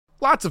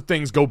Lots of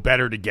things go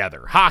better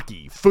together.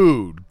 Hockey,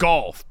 food,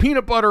 golf,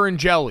 peanut butter and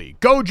jelly,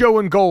 Gojo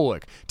and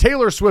Golic,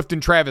 Taylor Swift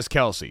and Travis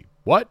Kelce.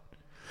 What?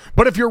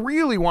 But if you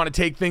really want to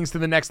take things to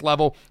the next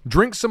level,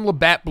 drink some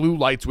Labatt Blue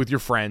Lights with your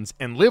friends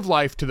and live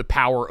life to the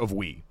power of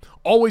we.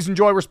 Always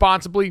enjoy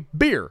responsibly.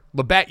 Beer,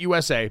 Labatt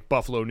USA,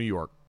 Buffalo, New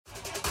York.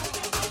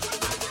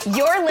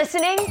 You're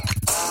listening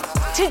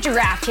to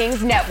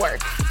DraftKings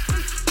Network.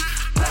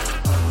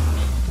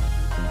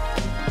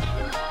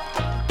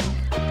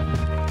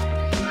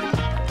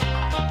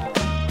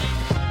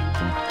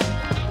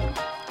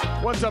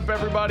 What's up,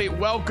 everybody?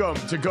 Welcome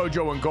to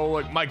Gojo and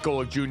Golic. Mike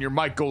Golic Jr.,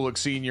 Mike Golic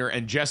Sr.,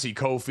 and Jesse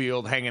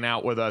Cofield hanging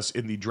out with us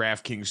in the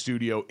DraftKings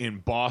studio in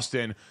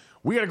Boston.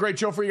 We got a great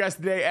show for you guys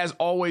today. As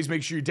always,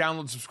 make sure you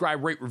download,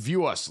 subscribe, rate,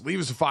 review us. Leave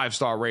us a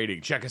 5-star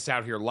rating. Check us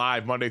out here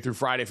live Monday through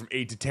Friday from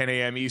 8 to 10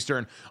 a.m.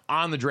 Eastern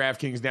on the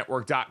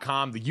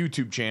DraftKingsNetwork.com, the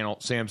YouTube channel,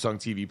 Samsung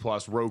TV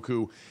Plus,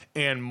 Roku,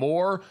 and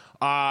more.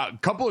 A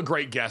couple of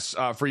great guests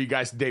for you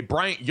guys today.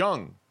 Bryant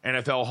Young,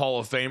 NFL Hall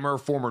of Famer,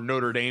 former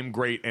Notre Dame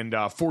great, and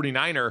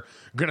 49er,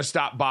 going to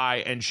stop by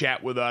and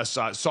chat with us.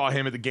 Saw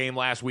him at the game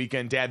last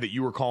weekend, Dad, that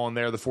you were calling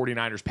there, the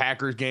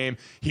 49ers-Packers game.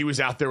 He was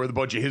out there with a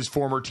bunch of his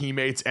former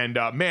teammates, and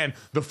man,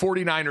 the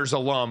 49ers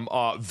alum,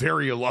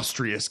 very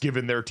illustrious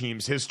given their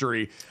team's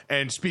history.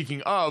 And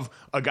speaking of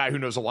a guy who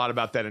knows a lot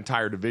about that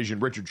entire division,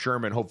 Richard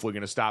Sherman, hopefully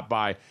going to stop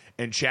by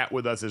and chat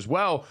with us as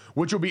well,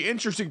 which will be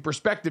interesting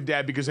perspective,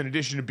 Dad, because in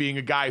addition to being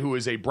a guy who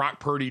is a Brock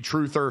Purdy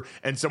truther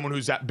and someone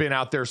who's been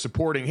out there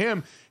supporting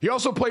him, he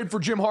also played for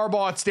Jim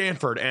Harbaugh at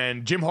Stanford,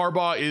 and Jim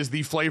Harbaugh is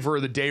the flavor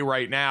of the day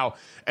right now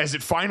as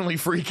it finally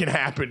freaking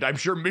happened. I'm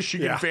sure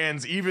Michigan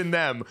fans, even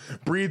them,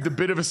 breathed a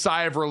bit of a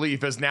sigh of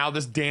relief as now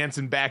this dance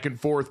and back and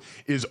forth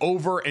is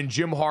over, and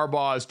Jim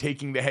Harbaugh is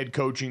taking the head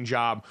coaching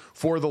job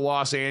for the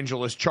Los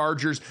Angeles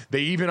Chargers.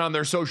 They even on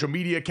their social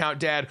media account,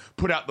 Dad,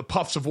 put out the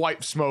puffs of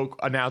white smoke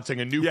announcing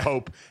a new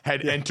pope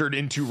had entered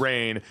into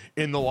reign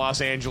in the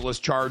Los Angeles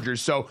Chargers.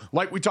 So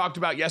like we talked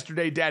about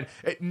yesterday, Dad,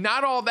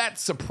 not all that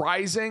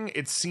surprising.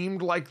 It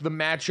seemed like the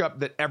matchup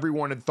that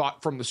everyone had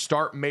thought from the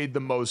start made the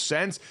most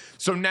sense.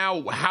 So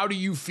now, how do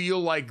you feel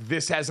like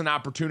this has an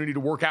opportunity to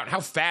work out? How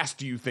fast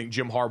do you think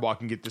Jim Harbaugh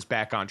can get this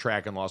back on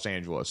track in Los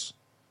Angeles?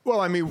 Well,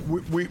 I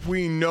mean,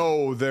 we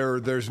know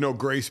there's no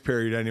grace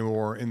period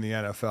anymore in the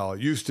NFL.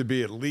 It used to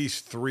be at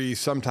least 3,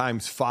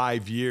 sometimes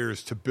 5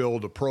 years to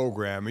build a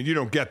program, and you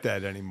don't get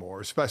that anymore,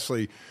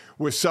 especially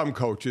with some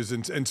coaches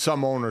and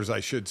some owners, I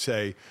should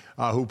say,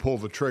 who pull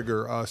the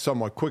trigger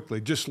somewhat quickly.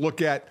 Just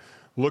look at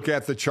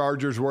the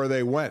Chargers where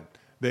they went.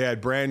 They had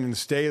Brandon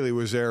Staley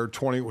was there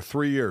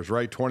 23 years,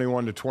 right?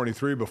 21 to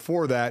 23.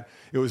 Before that,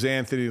 it was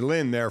Anthony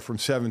Lynn there from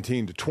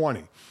 17 to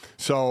 20.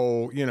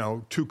 So, you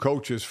know, 2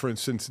 coaches, for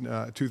instance,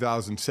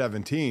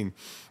 2017,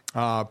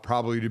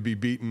 probably to be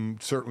beaten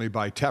certainly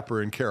by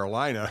Tepper in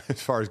Carolina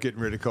as far as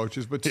getting rid of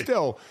coaches. But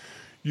still,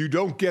 you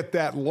don't get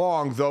that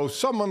long, though.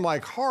 Someone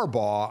like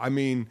Harbaugh, I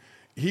mean,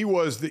 he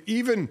was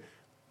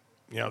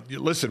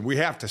listen, we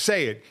have to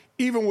say it.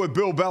 Even with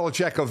Bill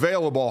Belichick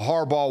available,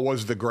 Harbaugh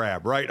was the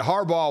grab, right?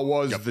 Harbaugh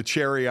was the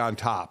cherry on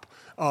top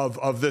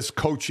of this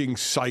coaching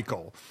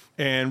cycle.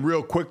 And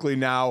real quickly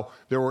now,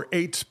 there were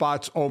 8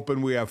 spots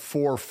open. We have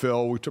 4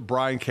 fill. We took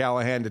Brian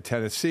Callahan to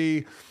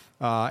Tennessee.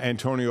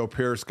 Antonio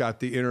Pierce got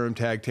the interim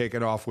tag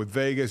taken off with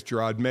Vegas.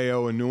 Gerard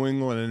Mayo in New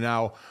England. And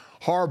now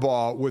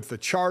Harbaugh with the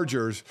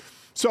Chargers.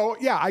 So,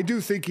 yeah, I do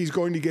think he's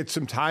going to get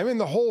some time. And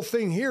the whole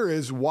thing here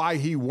is why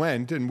he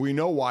went, and we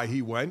know why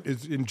he went,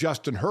 and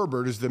Justin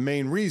Herbert is the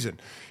main reason.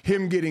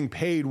 Him getting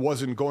paid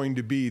wasn't going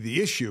to be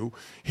the issue.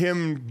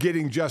 Him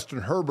getting Justin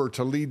Herbert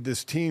to lead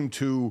this team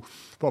to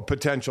a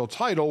potential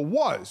title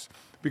was,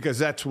 because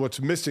that's what's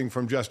missing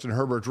from Justin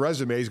Herbert's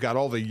resume. He's got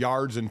all the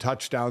yards and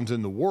touchdowns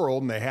in the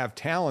world, and they have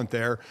talent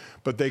there,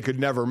 but they could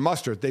never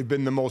muster it. They've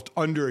been the most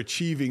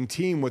underachieving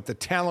team with the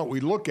talent we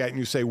look at, and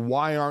you say,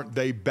 why aren't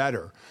they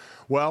better?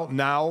 Well,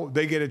 now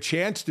they get a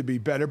chance to be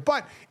better,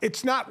 but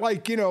it's not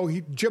like, Jim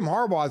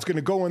Harbaugh is going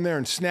to go in there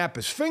and snap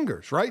his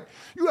fingers, right?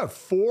 You have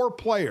 4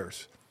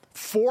 players,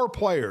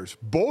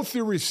 both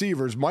the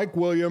receivers, Mike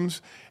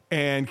Williams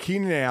and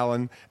Keenan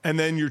Allen, and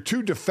then your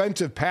 2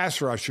 defensive pass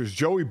rushers,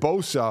 Joey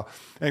Bosa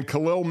and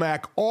Khalil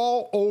Mack,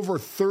 all over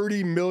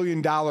 $30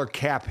 million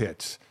cap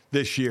hits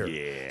this year.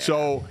 Yeah.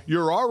 So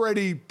you're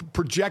already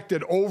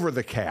projected over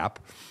the cap,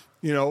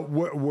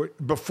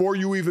 before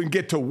you even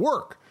get to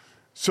work.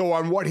 So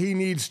on what he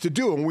needs to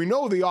do, and we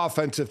know the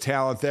offensive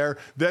talent there.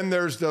 Then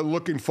there's the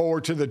looking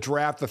forward to the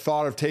draft, the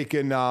thought of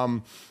taking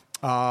his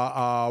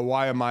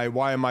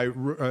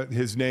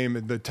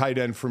name, the tight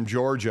end from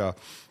Georgia,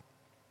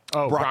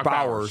 Brock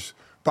Bowers.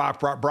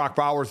 Brock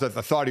Bowers that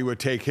they thought he would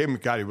take him.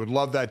 God, he would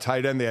love that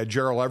tight end. They had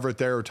Gerald Everett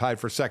there, who tied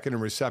for second in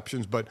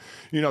receptions. But,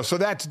 so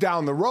that's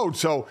down the road.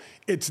 So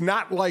it's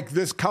not like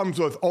this comes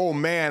with, oh,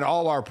 man,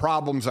 all our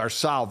problems are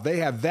solved. They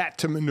have that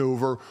to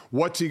maneuver.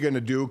 What's he going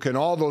to do? Can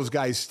all those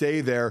guys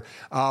stay there?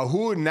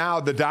 Who now,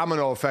 the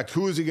domino effect,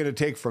 who is he going to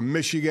take from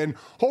Michigan?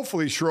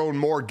 Hopefully Sherrone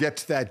Moore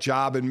gets that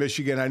job in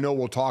Michigan. I know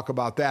we'll talk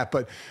about that.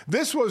 But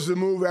this was the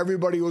move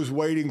everybody was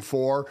waiting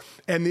for,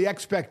 and the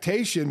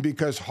expectation,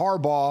 because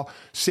Harbaugh,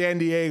 San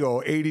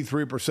Diego,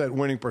 83%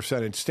 winning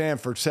percentage,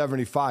 Stanford,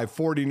 75,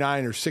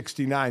 49 or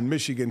 69,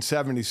 Michigan,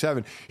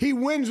 77. He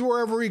wins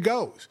wherever he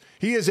goes.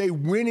 He is a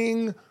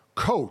winning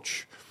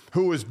coach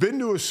who has been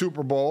to a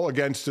Super Bowl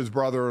against his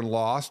brother and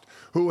lost,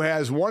 who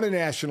has won a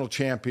national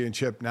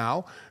championship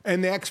now,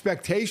 and the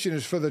expectation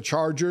is for the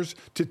Chargers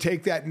to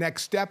take that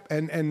next step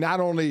and not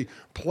only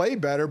play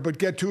better, but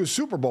get to a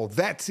Super Bowl.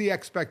 That's the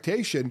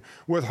expectation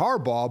with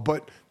Harbaugh,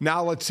 but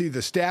now let's see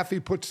the staff he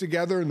puts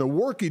together and the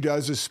work he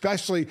does,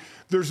 especially,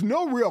 there's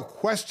no real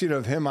question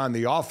of him on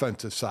the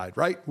offensive side,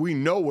 right? We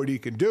know what he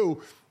can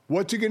do.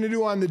 What's he going to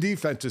do on the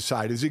defensive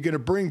side? Is he going to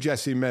bring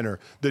Jesse Minter,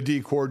 the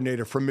D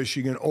coordinator from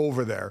Michigan,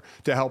 over there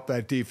to help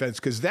that defense?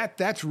 Because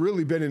that's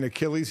really been an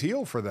Achilles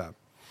heel for them.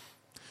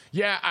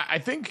 Yeah, I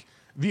think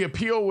the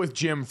appeal with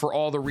Jim, for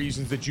all the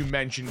reasons that you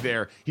mentioned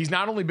there, he's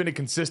not only been a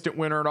consistent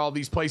winner at all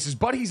these places,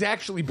 but he's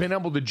actually been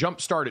able to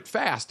jumpstart it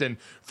fast. And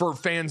for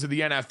fans of the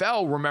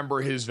NFL,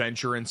 remember his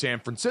venture in San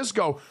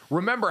Francisco.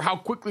 Remember how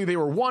quickly they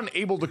were, one,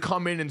 able to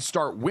come in and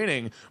start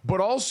winning, but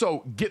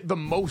also get the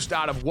most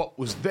out of what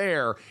was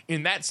there.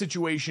 In that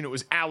situation, it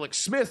was Alex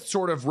Smith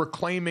sort of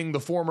reclaiming the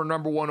former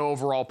number 1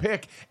 overall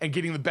pick and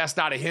getting the best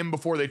out of him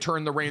before they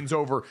turned the reins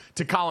over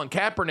to Colin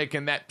Kaepernick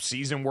in that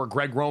season where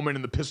Greg Roman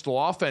and the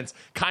pistol offense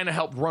kind of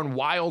helped run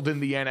wild in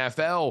the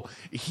NFL.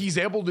 He's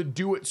able to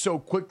do it so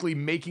quickly,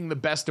 making the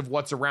best of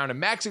what's around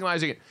and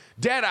maximizing it.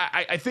 Dad,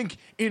 I think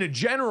in a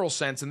general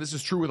sense, and this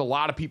is true with a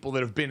lot of people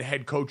that have been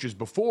head coaches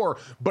before,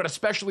 but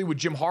especially with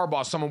Jim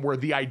Harbaugh, someone where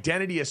the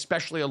identity,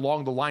 especially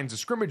along the lines of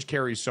scrimmage,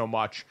 carries so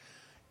much,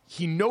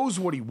 he knows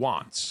what he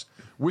wants.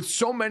 With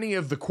so many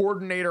of the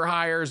coordinator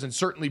hires, and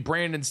certainly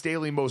Brandon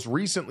Staley most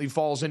recently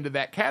falls into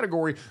that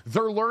category,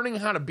 they're learning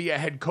how to be a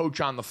head coach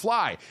on the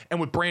fly. And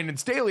with Brandon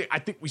Staley, I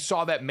think we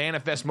saw that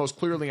manifest most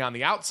clearly on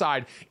the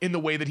outside in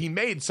the way that he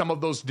made some of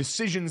those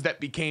decisions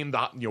that became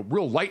the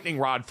real lightning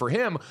rod for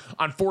him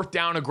on fourth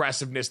down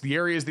aggressiveness, the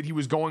areas that he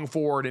was going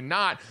forward and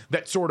not,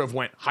 that sort of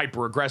went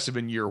hyper aggressive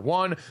in year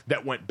 1,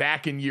 that went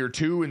back in year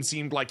 2 and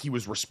seemed like he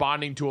was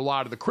responding to a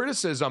lot of the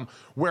criticism,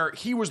 where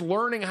he was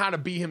learning how to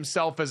be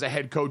himself as a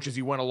head coach as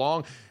he went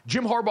along.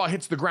 Jim Harbaugh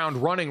hits the ground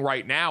running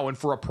right now, and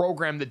for a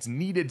program that's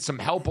needed some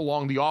help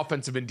along the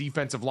offensive and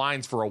defensive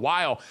lines for a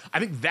while, I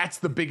think that's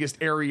the biggest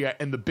area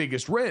and the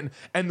biggest win,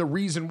 and the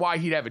reason why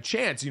he'd have a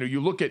chance.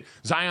 You look at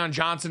Zion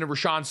Johnson and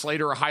Rashawn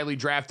Slater are highly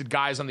drafted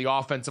guys on the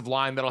offensive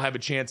line that'll have a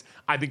chance,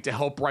 I think, to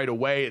help right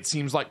away. It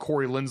seems like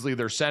Corey Linsley,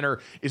 their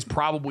center, is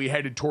probably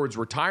headed towards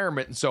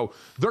retirement, and so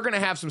they're going to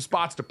have some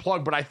spots to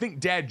plug, but I think,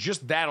 Dad,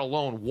 just that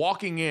alone,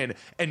 walking in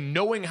and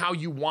knowing how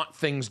you want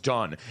things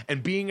done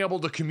and being able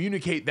to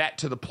communicate that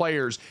to the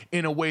players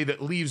in a way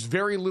that leaves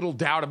very little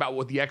doubt about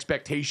what the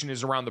expectation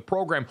is around the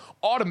program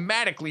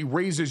automatically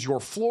raises your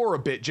floor a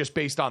bit just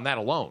based on that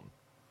alone.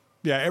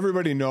 Yeah,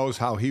 everybody knows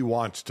how he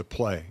wants to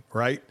play,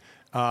 right?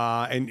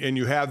 And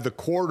you have the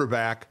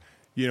quarterback,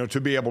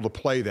 to be able to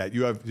play that.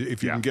 You have,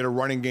 if you can get a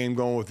running game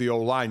going with the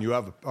O-line, you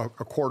have a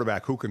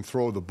quarterback who can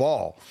throw the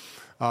ball.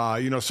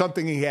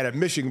 Something he had at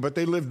Michigan, but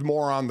they lived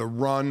more on the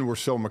run. We're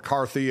still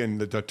McCarthy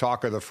and the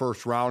talk of the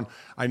first round.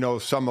 I know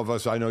some of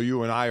us, I know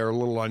you and I are a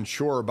little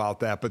unsure about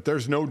that, but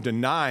there's no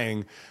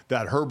denying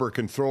that Herbert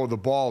can throw the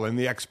ball, and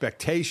the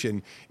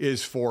expectation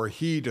is for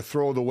he to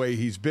throw the way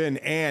he's been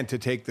and to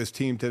take this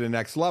team to the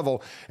next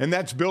level, and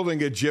that's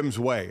building it Jim's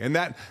way. And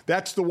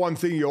that's the one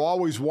thing you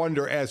always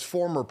wonder as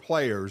former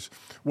players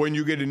when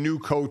you get a new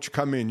coach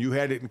come in. You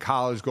had it in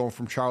college going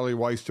from Charlie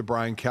Weiss to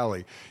Brian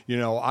Kelly.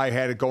 I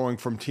had it going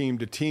from team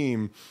to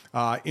team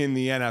in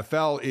the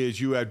NFL.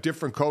 Is you have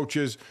different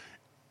coaches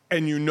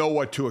and you know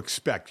what to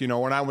expect. When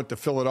I went to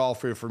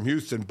Philadelphia from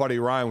Houston, Buddy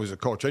Ryan was a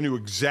coach. I knew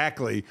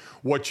exactly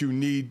what you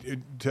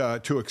need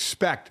to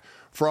expect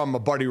from a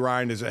Buddy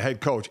Ryan as a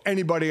head coach.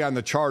 Anybody on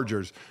the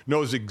Chargers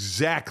knows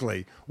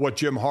exactly what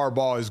Jim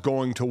Harbaugh is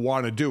going to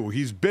want to do.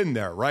 He's been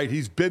there, right?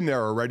 He's been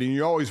there already. And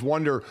you always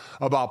wonder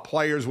about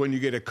players when you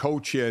get a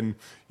coach in,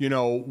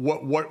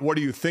 what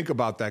do you think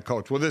about that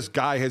coach? Well, this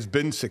guy has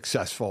been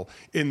successful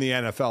in the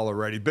NFL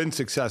already, been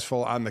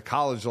successful on the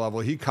college level.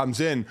 He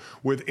comes in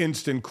with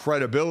instant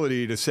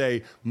credibility to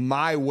say,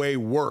 my way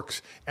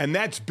works. And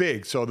that's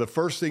big. So the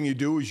first thing you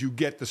do is you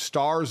get the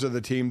stars of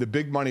the team, the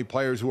big money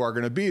players who are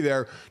going to be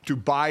there, to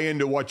buy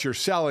into what you're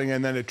selling,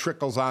 and then it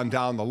trickles on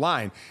down the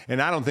line.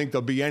 And I don't think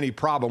there'll be any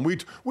problem.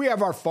 We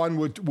have our fun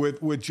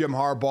with Jim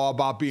Harbaugh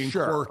about being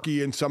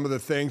quirky and some of the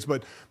things,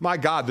 but my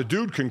God, the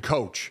dude can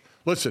coach.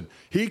 Listen,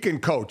 he can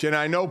coach, and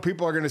I know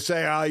people are going to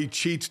say, he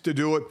cheats to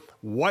do it.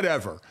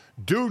 Whatever.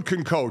 Dude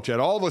can coach. At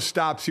all the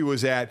stops he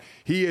was at,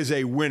 he is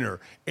a winner.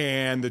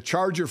 And the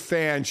Charger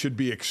fans should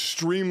be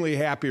extremely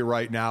happy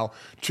right now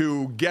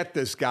to get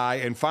this guy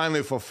and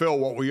finally fulfill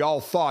what we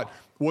all thought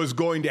was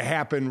going to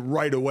happen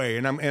right away.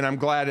 And I'm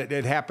glad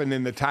it happened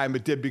in the time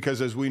it did,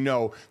 because as we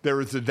know,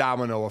 there is the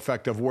domino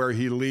effect of where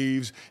he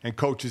leaves and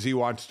coaches he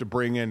wants to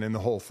bring in and the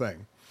whole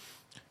thing.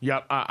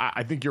 Yeah,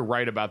 I think you're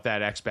right about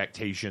that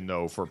expectation,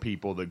 though, for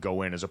people that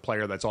go in as a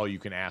player. That's all you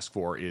can ask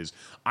for is,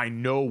 I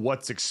know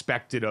what's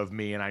expected of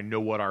me, and I know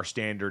what our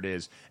standard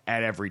is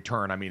at every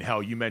turn. I mean,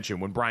 hell, you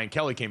mentioned when Brian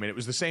Kelly came in, it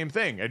was the same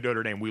thing at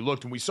Notre Dame. We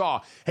looked and we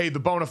saw, hey,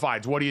 the bona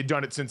fides, what he had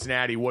done at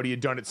Cincinnati, what he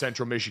had done at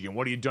Central Michigan,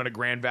 what he had done at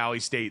Grand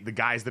Valley State, the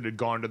guys that had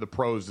gone to the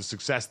pros, the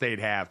success they'd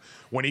have.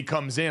 When he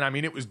comes in, I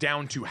mean, it was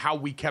down to how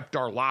we kept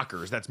our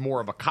lockers. That's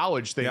more of a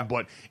college thing,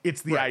 but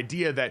it's the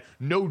idea that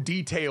no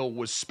detail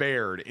was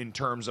spared in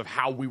terms of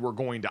how we were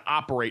going to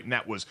operate, and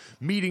that was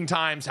meeting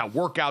times, how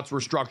workouts were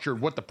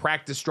structured, what the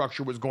practice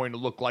structure was going to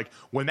look like.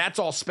 When that's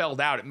all spelled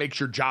out, it makes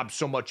your job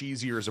so much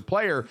easier as a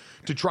player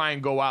to try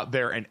and go out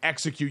there and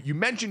execute. You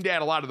mentioned,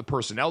 Dad, a lot of the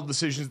personnel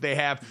decisions they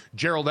have.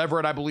 Gerald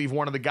Everett, I believe,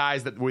 one of the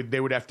guys that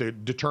they would have to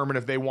determine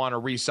if they want to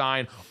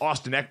re-sign.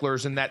 Austin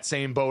Eckler's in that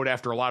same boat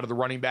after a lot of the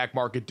running back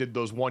market did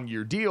those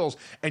one-year deals,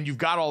 and you've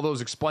got all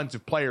those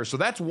expensive players. So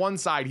that's one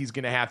side he's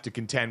going to have to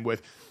contend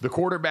with. The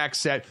quarterback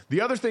set.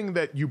 The other thing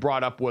that you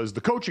brought up was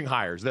the coaching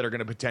hires that are going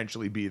to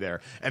potentially be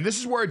there. And this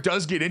is where it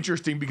does get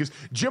interesting, because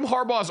Jim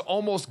Harbaugh's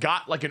almost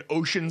got like an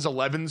Ocean's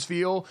 11's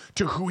feel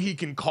to who he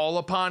can call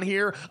upon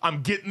here.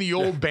 I'm getting the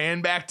old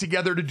band back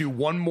together to do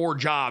one more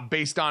job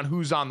based on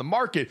who's on the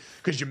market,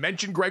 because you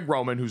mentioned Greg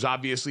Roman, who's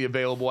obviously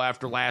available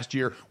after last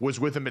year, was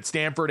with him at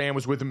Stanford and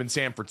was with him in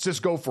San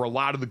Francisco for a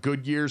lot of the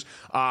good years.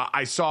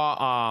 I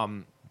saw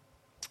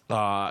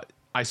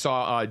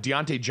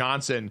Deontay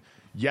Johnson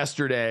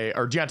yesterday,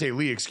 or Deontay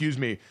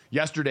Lee,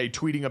 yesterday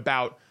tweeting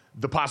about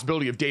the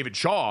possibility of David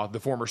Shaw, the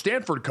former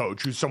Stanford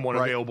coach, who's someone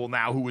available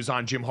now, who was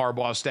on Jim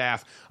Harbaugh's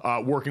staff,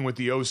 working with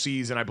the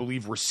OCs and I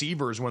believe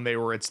receivers when they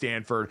were at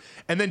Stanford.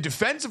 And then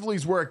defensively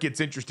is where it gets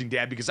interesting,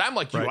 Dad, because I'm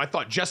like you. I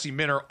thought Jesse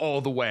Minter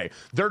all the way.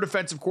 Their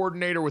defensive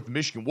coordinator with the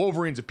Michigan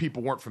Wolverines, if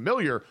people weren't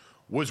familiar,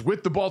 was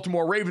with the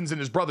Baltimore Ravens and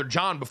his brother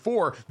John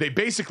before. They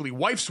basically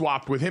wife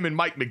swapped with him and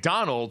Mike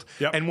McDonald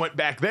and went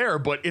back there,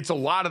 but it's a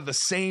lot of the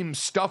same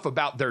stuff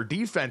about their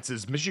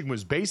defenses. Michigan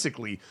was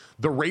basically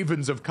the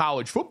Ravens of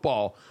college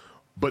football.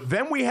 But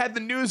then we had the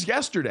news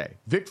yesterday.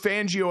 Vic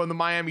Fangio and the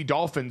Miami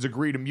Dolphins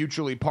agreed to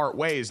mutually part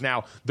ways.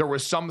 Now, there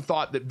was some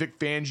thought that Vic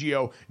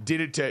Fangio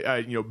did it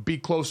to be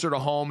closer to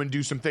home and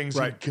do some things.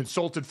 He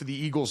consulted for the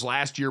Eagles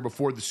last year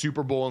before the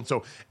Super Bowl, and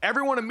so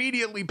everyone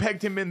immediately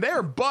pegged him in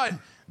there. But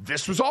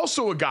this was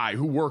also a guy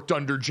who worked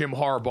under Jim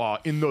Harbaugh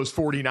in those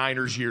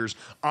 49ers years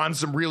on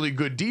some really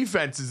good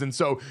defenses. And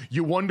so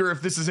you wonder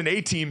if this is an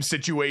A-team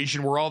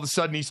situation where all of a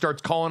sudden he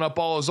starts calling up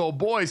all his old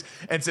boys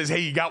and says, hey,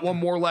 you got one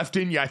more left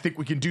in you. I think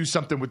we can do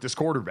something with this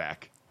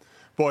quarterback.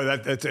 Boy,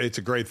 it's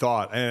a great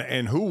thought.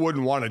 And who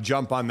wouldn't want to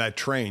jump on that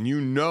train?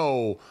 You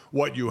know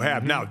what you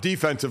have. Now,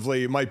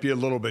 defensively, it might be a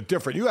little bit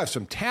different. You have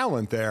some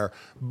talent there,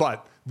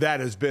 but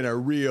that has been a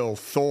real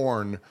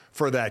thorn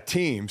for that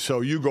team. So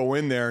you go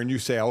in there and you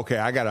say, okay,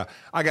 I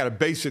gotta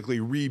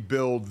basically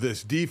rebuild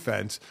this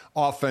defense.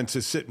 Offense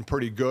is sitting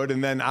pretty good,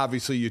 and then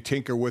obviously you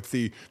tinker with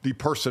the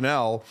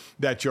personnel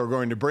that you're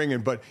going to bring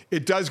in. But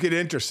it does get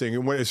interesting.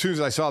 And as soon as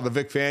I saw the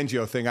Vic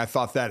Fangio thing, I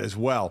thought that as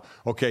well.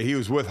 Okay, he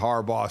was with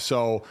Harbaugh,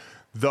 so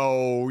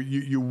though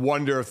you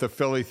wonder if the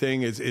Philly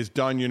thing is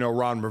done.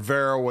 Ron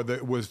Rivera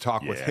was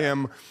talk with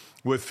him,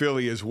 with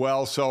Philly as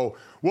well. So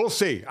we'll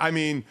see. I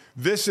mean,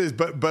 this is,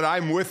 but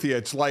I'm with you.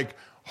 It's like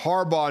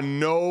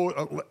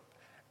Harbaugh,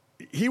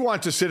 he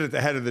wants to sit at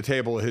the head of the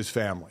table of his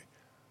family.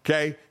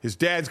 Okay, his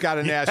dad's got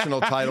a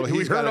national title.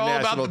 He's got a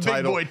national title. We heard all about the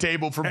big boy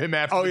table from him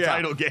after the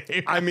title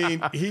game. I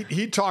mean,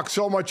 he talks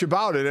so much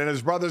about it, and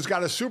his brother's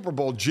got a Super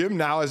Bowl. Jim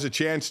now has a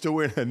chance to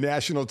win a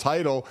national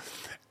title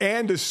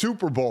and a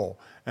Super Bowl.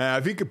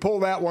 If he could pull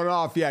that one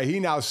off, he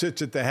now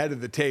sits at the head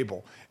of the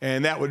table,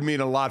 and that would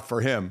mean a lot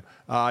for him.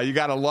 You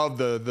got to love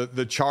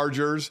the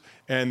Chargers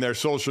and their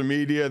social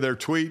media, their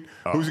tweet.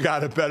 Who's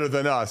got it better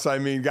than us? I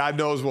mean, God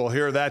knows we'll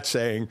hear that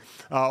saying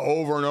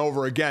over and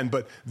over again.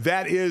 But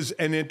that is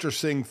an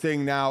interesting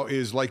thing now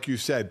is, like you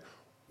said,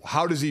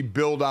 how does he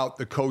build out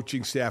the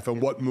coaching staff and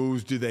what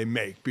moves do they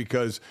make?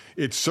 Because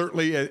it's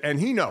certainly, and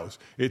he knows,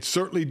 it's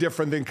certainly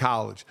different than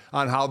college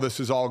on how this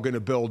is all going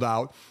to build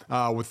out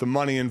with the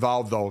money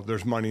involved, though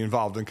there's money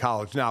involved in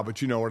college now,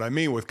 but you know what I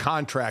mean, with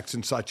contracts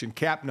and such and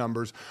cap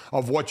numbers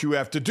of what you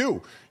have to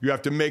do. You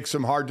have to make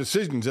some hard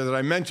decisions. As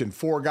I mentioned,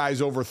 4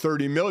 guys over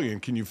 $30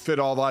 million. Can you fit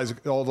all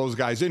those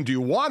guys in? Do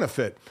you want to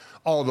fit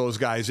all those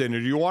guys in, or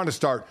do you want to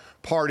start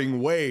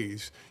parting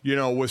ways,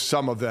 with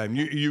some of them?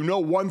 You know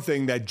one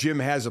thing, that Jim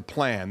has a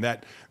plan,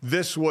 that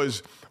this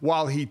was,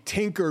 while he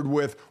tinkered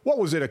with, what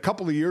was it, a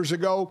couple of years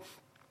ago,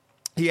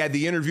 He had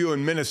the interview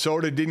in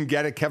Minnesota, didn't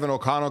get it. Kevin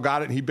O'Connell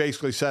got it, and he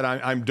basically said,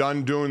 "I'm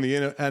done doing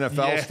the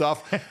NFL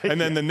stuff."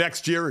 And then the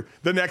next year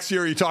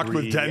he talked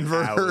with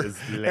Denver,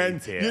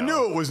 and you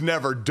knew it was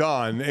never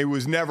done. It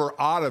was never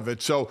out of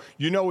it. So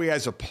he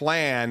has a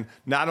plan,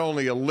 not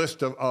only a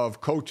list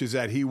of coaches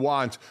that he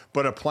wants,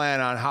 but a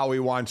plan on how he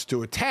wants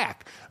to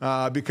attack.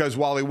 Because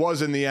while he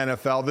was in the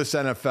NFL, this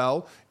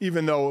NFL,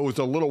 even though it was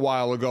a little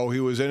while ago he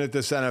was in it,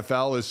 this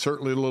NFL is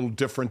certainly a little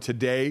different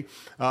today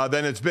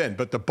than it's been.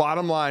 But the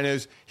bottom line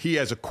is, he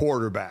has a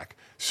quarterback.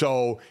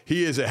 So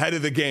he is ahead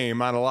of the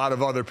game on a lot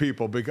of other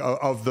people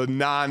of the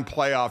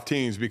non-playoff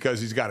teams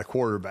because he's got a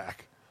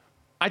quarterback.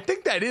 I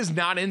think that is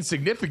not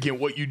insignificant,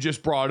 what you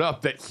just brought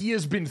up, that he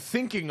has been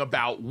thinking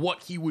about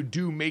what he would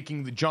do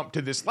making the jump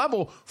to this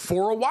level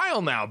for a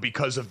while now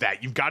because of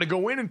that. You've got to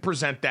go in and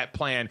present that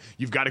plan.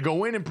 You've got to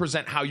go in and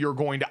present how you're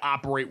going to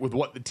operate with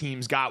what the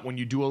team's got when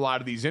you do a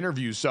lot of these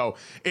interviews. So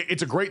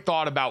it's a great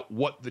thought about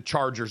what the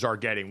Chargers are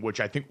getting, which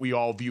I think we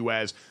all view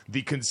as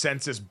the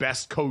consensus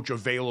best coach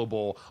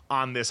available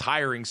on this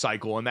hiring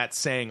cycle, and that's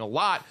saying a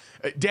lot.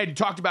 Dad, you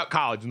talked about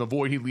college and the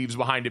void he leaves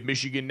behind at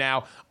Michigan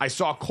now. I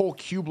saw Cole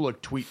Kublik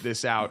tweet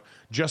this out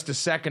just a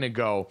second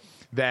ago,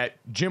 that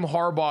Jim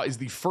Harbaugh is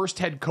the first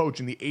head coach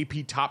in the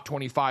AP Top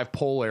 25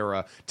 poll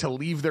era to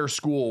leave their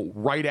school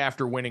right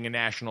after winning a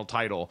national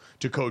title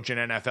to coach an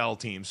NFL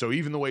team. So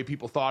even the way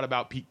people thought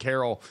about Pete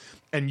Carroll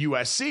and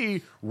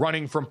USC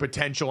running from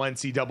potential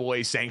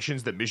NCAA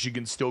sanctions that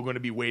Michigan's still going to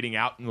be waiting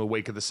out in the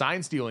wake of the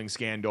sign stealing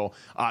scandal,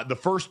 the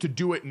first to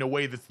do it in a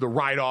way that's the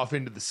ride off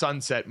into the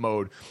sunset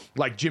mode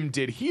like Jim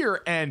did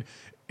here. And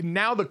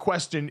now the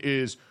question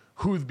is,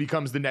 who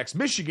becomes the next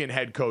Michigan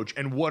head coach,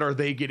 and what are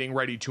they getting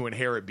ready to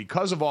inherit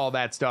because of all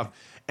that stuff?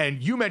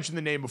 And you mentioned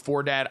the name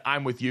before, Dad.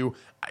 I'm with you.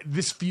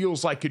 This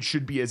feels like it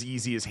should be as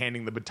easy as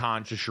handing the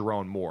baton to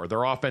Sharon Moore,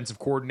 their offensive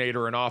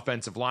coordinator and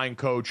offensive line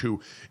coach,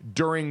 who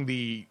during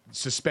the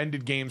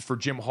suspended games for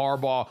Jim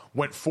Harbaugh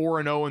went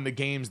 4-0 in the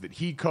games that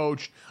he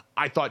coached.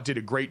 I thought did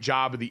a great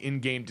job of the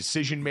in-game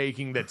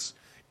decision-making that's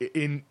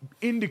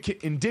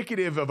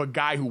indicative of a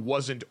guy who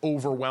wasn't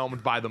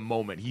overwhelmed by the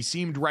moment. He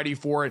seemed ready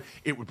for it.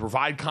 It would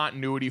provide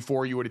continuity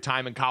for you at a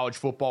time in college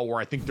football where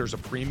I think there's a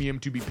premium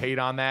to be paid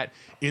on that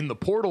in the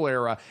portal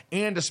era,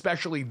 and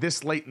especially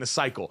this late in the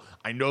cycle.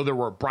 I know there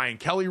were Brian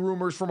Kelly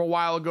rumors from a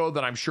while ago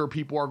that I'm sure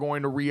people are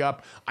going to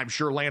re-up. I'm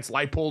sure Lance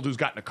Leipold, who's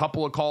gotten a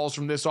couple of calls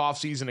from this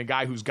offseason, a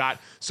guy who's got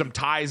some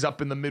ties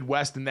up in the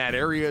Midwest in that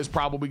area, is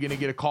probably going to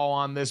get a call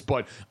on this.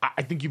 But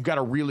I think you've got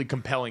a really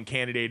compelling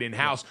candidate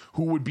in-house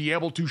who would be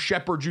able to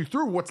shepherd you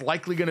through what's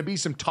likely going to be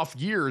some tough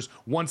years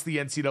once the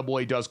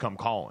NCAA does come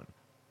calling.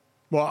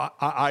 Well,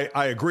 I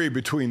agree.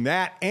 Between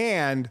that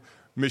and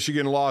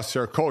Michigan lost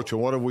their coach, and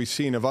what have we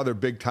seen of other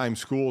big-time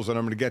schools, and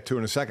I'm going to get to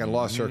in a second,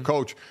 lost their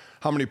coach,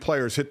 how many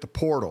players hit the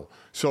portal?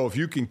 So if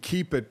you can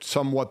keep it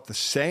somewhat the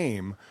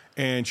same,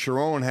 and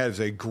Sharon has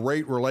a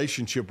great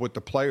relationship with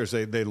the players,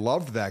 they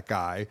loved that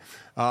guy,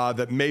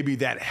 that maybe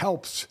that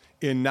helps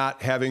in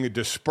not having a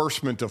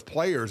disbursement of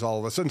players all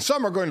of a sudden.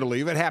 Some are going to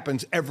leave. It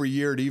happens every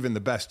year to even the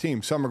best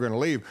team. Some are going to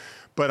leave.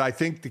 But I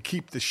think to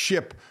keep the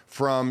ship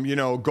from,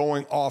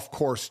 going off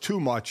course too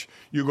much,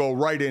 you go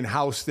right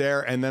in-house there.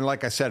 And then,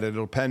 like I said,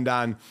 it'll depend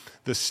on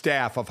the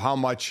staff of how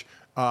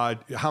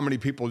many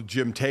people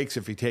Jim takes,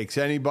 if he takes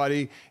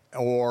anybody,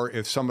 or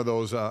if some of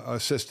those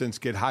assistants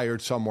get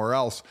hired somewhere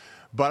else.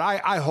 But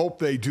I hope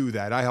they do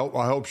that. I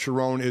hope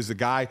Sharon is the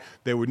guy.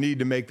 They would need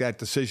to make that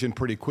decision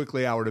pretty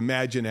quickly, I would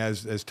imagine,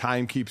 as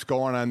time keeps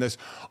going on this.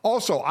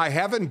 Also, I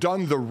haven't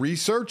done the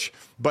research,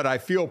 but I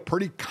feel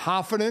pretty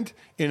confident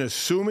in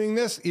assuming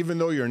this, even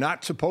though you're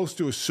not supposed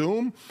to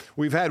assume.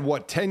 We've had,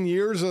 10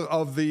 years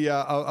of the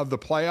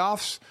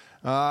playoffs?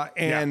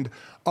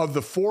 Of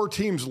the 4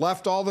 teams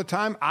left all the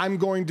time, I'm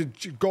going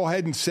to go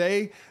ahead and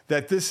say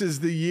that this is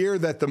the year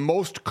that the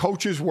most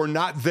coaches were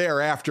not there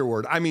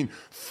afterward. I mean,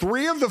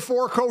 3 of the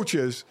 4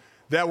 coaches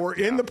that were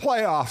in the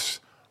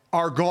playoffs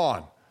are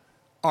gone.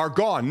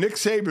 Nick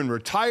Saban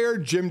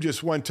retired. Jim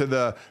just went to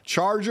the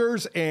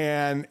Chargers,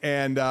 and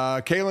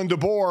Kalen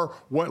DeBoer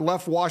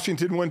left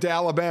Washington, went to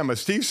Alabama.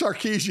 Steve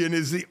Sarkisian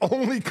is the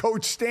only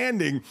coach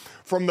standing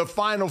from the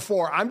Final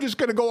Four. I'm just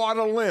going to go out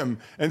on a limb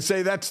and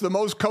say that's the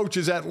most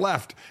coaches that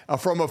left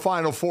from a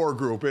Final Four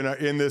group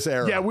in this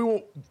era. Yeah,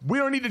 we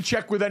don't need to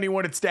check with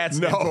anyone at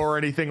StatsNet or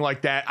anything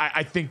like that.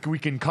 I think we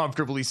can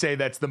comfortably say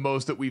that's the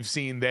most that we've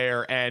seen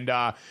there. And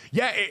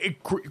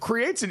it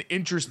creates an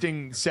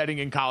interesting setting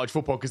in college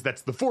football because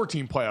that's the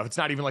 4-team playoff. It's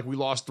not even like we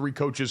lost 3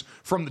 coaches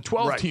from the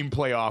 12-team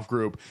playoff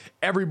group.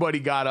 Everybody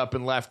got up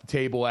and left the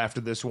table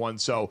after this one.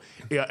 So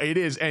it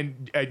is.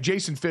 And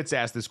Jason Fitz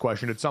asked this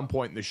question at some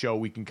point in the show.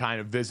 We can kind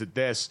of visit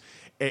this.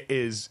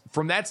 Is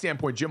from that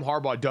standpoint, Jim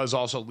Harbaugh does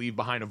also leave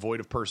behind a void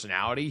of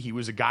personality. He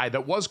was a guy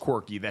that was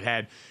quirky, that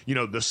had, the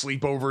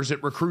sleepovers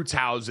at recruits'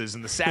 houses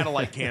and the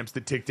satellite camps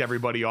that ticked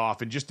everybody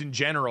off, and just in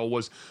general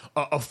was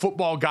a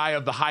football guy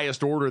of the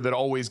highest order that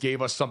always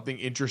gave us something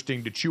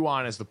interesting to chew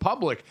on as the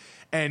public.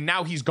 And now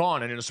now he's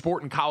gone. And in a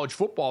sport in college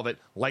football that,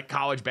 like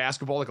college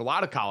basketball, like a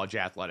lot of college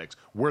athletics,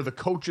 where the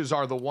coaches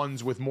are the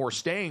ones with more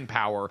staying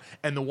power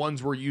and the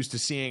ones we're used to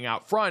seeing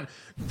out front,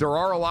 there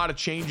are a lot of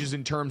changes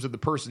in terms of the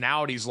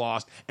personalities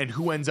lost and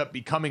who ends up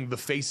becoming the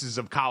faces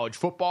of college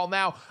football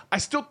now. I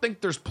still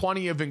think there's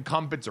plenty of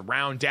incumbents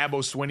around. Dabo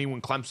Swinney,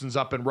 when Clemson's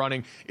up and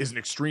running, is an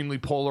extremely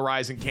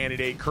polarizing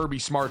candidate. Kirby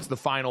Smart's the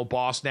final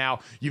boss now.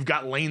 You've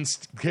got Lane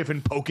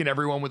Kiffin poking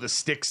everyone with a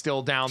stick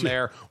still down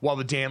there while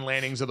the Dan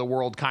Lannings of the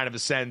world kind of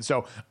ascend.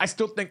 So I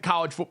still think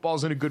college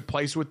football's in a good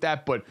place with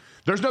that, but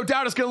there's no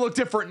doubt it's going to look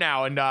different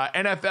now. And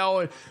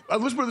NFL,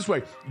 let's put it this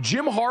way,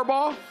 Jim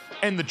Harbaugh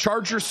and the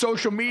Chargers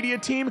social media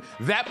team,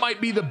 that might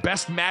be the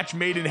best match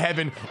made in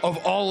heaven of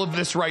all of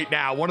this right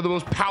now. One of the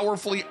most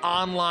powerfully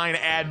online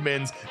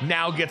admins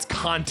now gets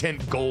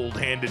content gold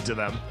handed to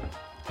them.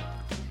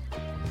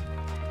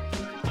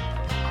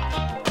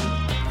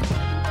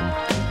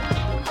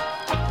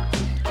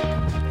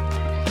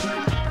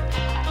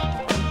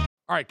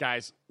 All right,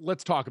 guys,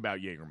 let's talk about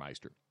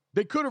Jägermeister.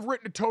 They could have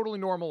written a totally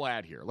normal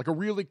ad here, like a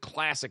really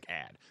classic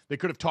ad. They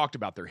could have talked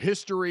about their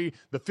history,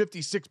 the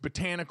 56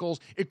 botanicals.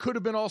 It could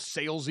have been all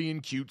salesy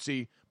and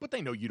cutesy, but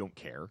they know you don't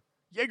care.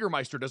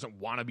 Jägermeister doesn't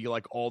want to be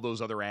like all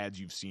those other ads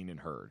you've seen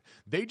and heard.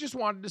 They just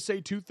wanted to say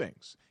two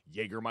things.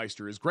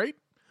 Jägermeister is great,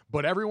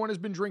 but everyone has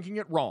been drinking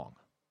it wrong.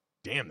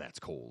 Damn, that's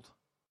cold.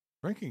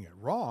 Drinking it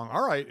wrong?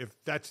 All right, if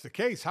that's the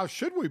case, how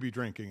should we be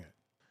drinking it?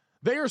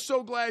 They are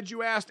so glad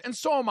you asked, and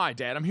so am I,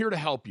 Dad. I'm here to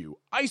help you.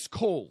 Ice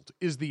cold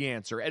is the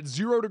answer, at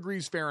 0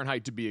 degrees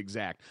Fahrenheit to be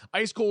exact.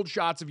 Ice cold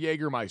shots of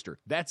Jägermeister.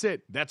 That's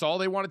it. That's all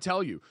they want to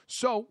tell you.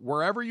 So,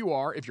 wherever you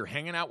are, if you're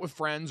hanging out with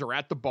friends or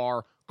at the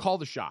bar, call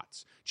the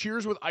shots.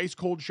 Cheers with ice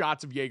cold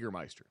shots of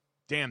Jägermeister.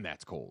 Damn,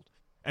 that's cold.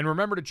 And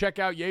remember to check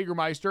out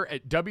Jägermeister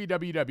at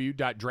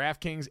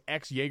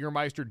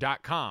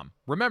www.draftkingsxjagermeister.com.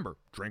 Remember,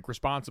 drink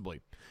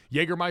responsibly.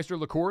 Jägermeister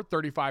liqueur,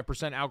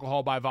 35%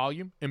 alcohol by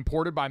volume,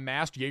 imported by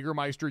Mast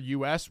Jägermeister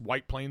US,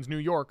 White Plains, New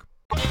York.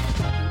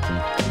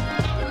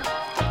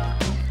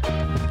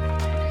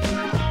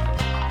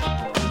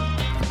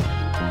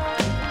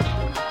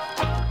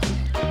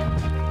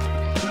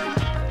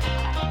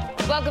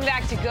 Welcome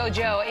back to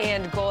Gojo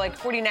and Golic.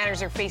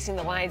 49ers are facing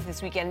the Lions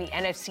this weekend in the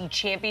NFC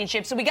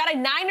Championship. So we got a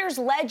Niners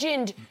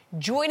legend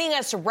joining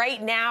us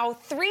right now.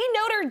 3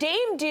 Notre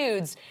Dame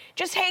dudes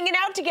just hanging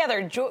out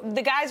together.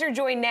 The guys are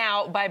joined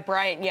now by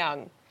Bryant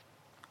Young.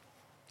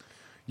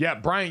 Yeah,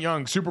 Bryant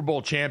Young, Super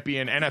Bowl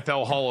champion,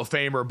 NFL Hall of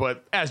Famer,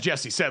 but as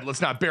Jesse said,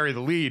 let's not bury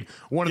the lead.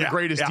 One of the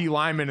greatest D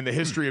linemen in the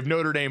history of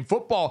Notre Dame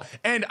football.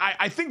 And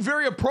I think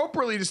very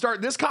appropriately to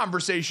start this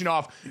conversation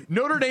off,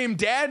 Notre Dame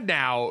dad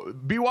now.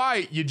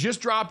 BY, you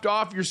just dropped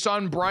off your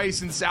son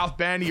Bryce in South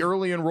Bend. He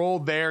early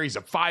enrolled there. He's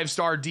a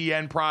 5-star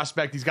DN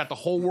prospect. He's got the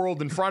whole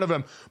world in front of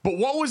him. But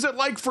what was it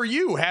like for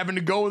you having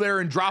to go there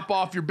and drop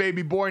off your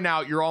baby boy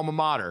now at your alma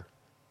mater?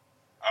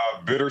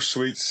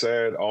 Bittersweet,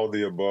 sad, all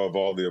the above,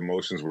 all the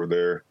emotions were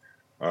there.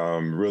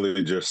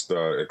 Really just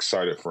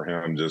excited for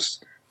him.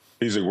 Just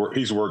he's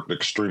worked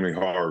extremely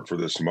hard for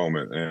this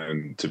moment,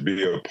 and to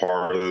be a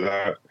part of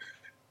that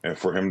and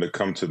for him to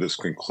come to this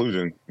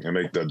conclusion and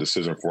make that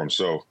decision for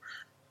himself,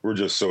 we're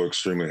just so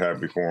extremely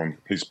happy for him.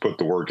 He's put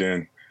the work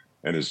in,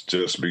 and it's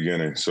just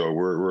beginning. So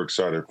we're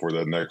excited for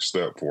that next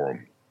step for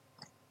him.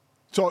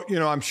 So,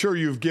 I'm sure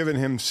you've given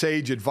him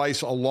sage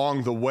advice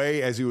along the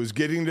way as he was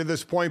getting to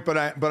this point, but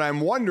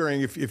I'm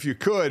wondering if you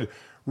could,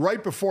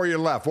 right before you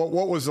left,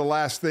 what was the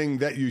last thing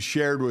that you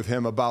shared with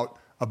him about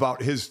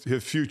his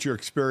future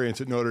experience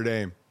at Notre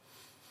Dame?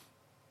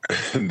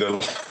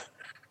 The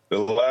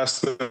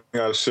last thing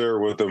I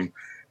shared with him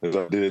is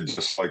I did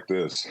just like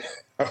this.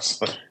 I was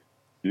like,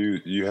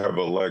 you have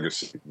a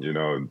legacy, you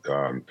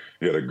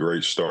had a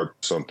great start,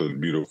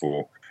 something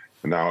beautiful.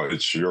 Now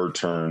it's your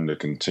turn to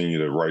continue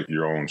to write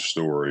your own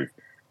story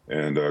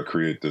and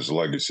create this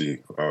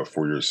legacy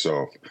for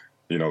yourself.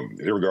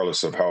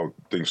 Regardless of how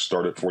things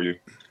started for you,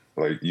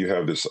 like you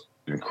have this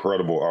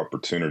incredible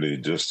opportunity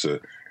just to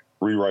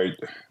rewrite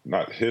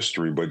not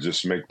history, but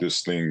just make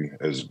this thing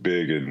as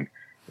big and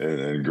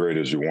great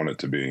as you want it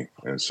to be.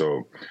 And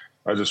so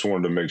I just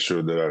wanted to make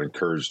sure that I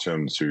encouraged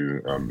him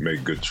to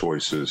make good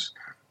choices,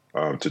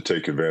 to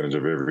take advantage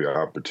of every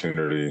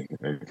opportunity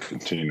and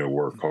continue to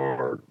work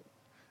hard.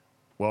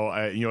 Well,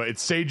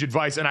 it's sage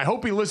advice, and I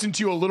hope he listened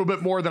to you a little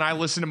bit more than I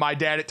listen to my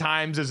dad at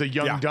times as a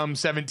young, dumb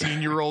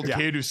 17-year-old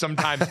kid who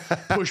sometimes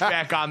push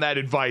back on that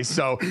advice.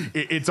 So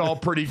it's all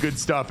pretty good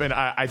stuff, and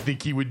I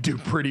think he would do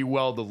pretty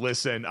well to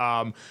listen.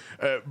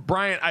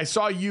 Bryant, I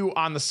saw you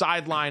on the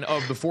sideline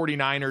of the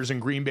 49ers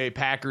and Green Bay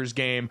Packers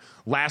game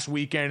last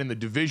weekend in the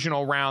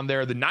divisional round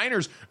there. The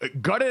Niners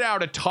gutted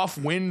out a tough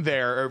win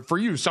there for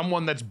you,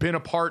 someone that's been a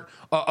part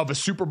of a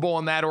Super Bowl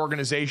in that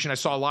organization. I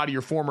saw a lot of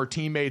your former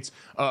teammates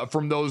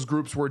from those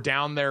groups were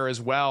down there as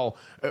well.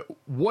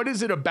 What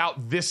is it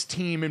about this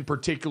team in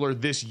particular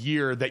this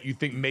year that you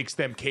think makes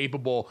them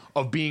capable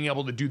of being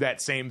able to do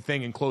that same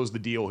thing and close the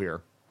deal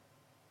here?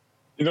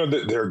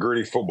 They're a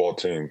gritty football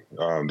team.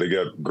 They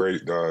got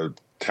great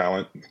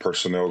talent,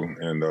 personnel,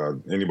 and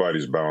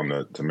anybody's bound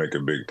to make a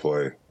big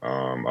play.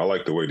 I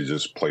like the way they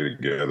just play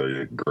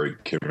together.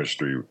 Great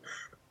chemistry,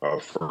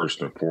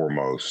 first and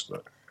foremost.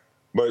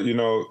 But,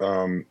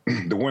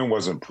 the win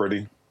wasn't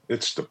pretty.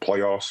 It's the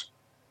playoffs.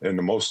 And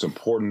the most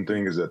important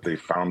thing is that they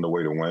found a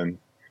way to win.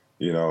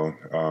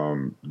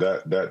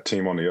 That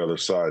team on the other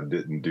side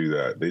didn't do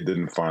that. They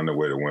didn't find a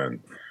way to win.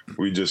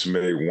 We just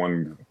made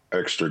one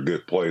extra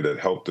good play that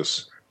helped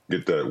us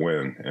get that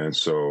win. And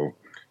so,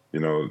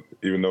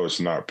 even though it's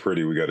not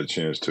pretty, we got a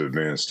chance to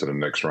advance to the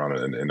next round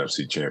in the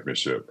NFC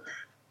Championship.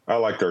 I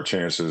liked our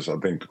chances. I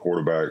think the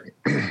quarterback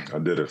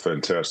did a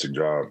fantastic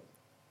job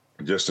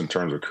just in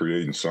terms of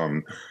creating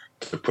something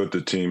to put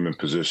the team in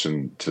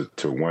position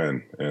to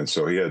win. And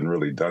so he hadn't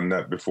really done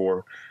that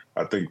before.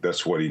 I think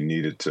that's what he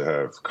needed to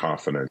have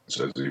confidence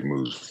as he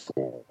moves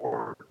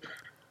forward.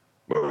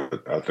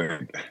 But I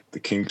think the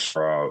kinks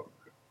are out.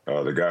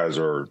 The guys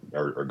are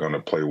going to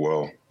play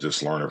well,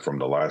 just learning from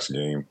the last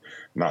game,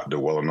 not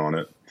dwelling on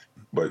it.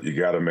 But you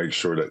got to make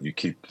sure that you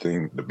keep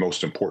the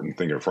most important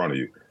thing in front of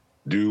you.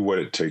 Do what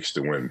it takes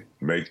to win.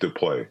 Make the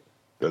play.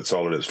 That's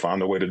all it is.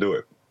 Find a way to do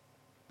it.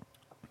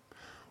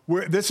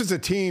 This is a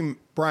team,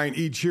 Bryant,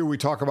 each year we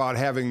talk about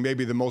having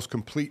maybe the most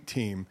complete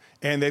team,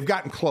 and they've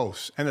gotten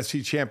close.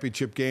 NFC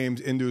Championship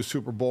games, into a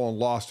Super Bowl, and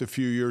lost a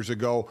few years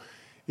ago.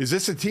 Is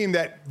this a team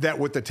that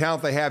with the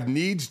talent they have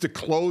needs to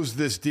close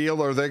this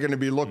deal, or are they going to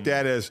be looked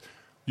at as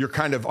you're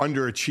kind of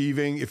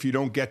underachieving if you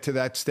don't get to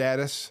that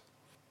status?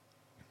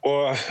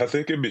 Well, I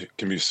think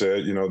can be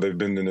said. They've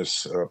been in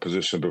this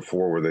position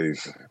before where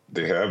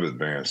they have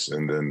advanced,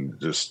 and then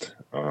just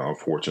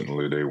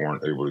unfortunately they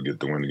weren't able to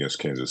get the win against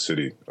Kansas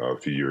City a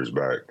few years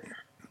back.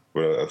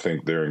 But I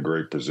think they're in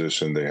great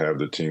position. They have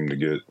the team to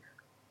get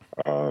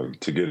a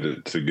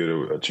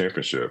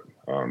championship.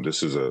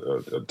 This is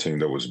a team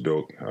that was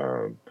built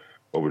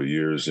over the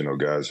years.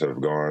 Guys have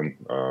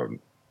gone.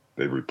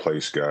 They've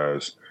replaced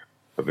guys.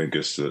 I think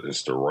it's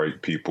the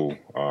right people.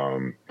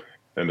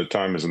 And the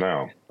time is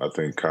now. I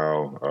think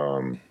Kyle,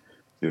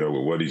 with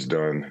what he's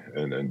done,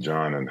 and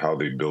John, and how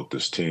they built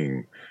this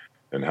team,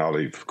 and how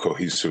they've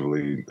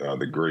cohesively,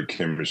 the great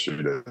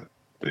chemistry that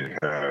they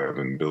have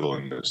in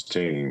building this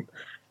team.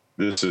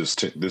 This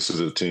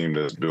is a team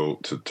that's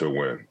built to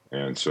win,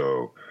 and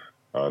so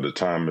the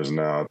time is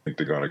now. I think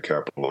they're going to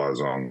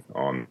capitalize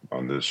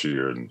on this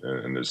year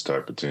and this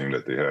type of team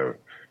that they have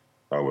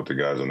with the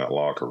guys in that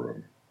locker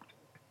room.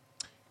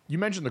 You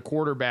mentioned the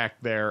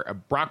quarterback there.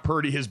 Brock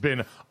Purdy has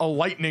been a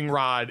lightning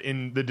rod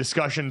in the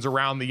discussions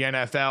around the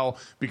NFL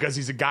because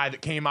he's a guy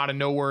that came out of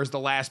nowhere as the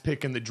last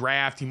pick in the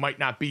draft. He might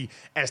not be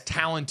as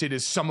talented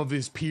as some of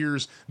his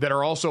peers that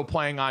are also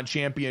playing on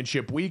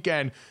championship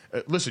weekend.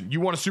 Listen,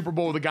 you won a Super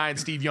Bowl with a guy in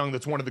Steve Young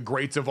that's one of the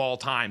greats of all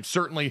time.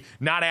 Certainly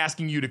not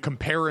asking you to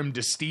compare him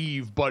to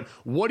Steve, but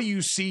what do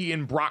you see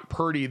in Brock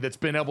Purdy that's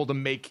been able to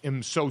make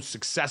him so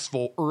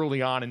successful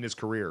early on in his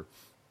career?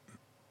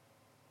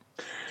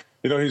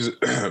 He's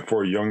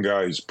for a young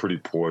guy, he's pretty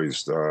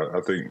poised.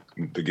 I think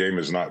the game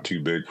is not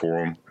too big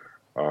for him.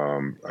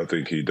 I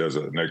think he does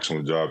an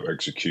excellent job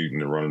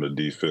executing and running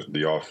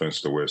the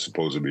offense the way it's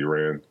supposed to be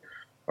ran.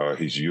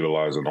 He's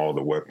utilizing all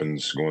the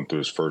weapons, going through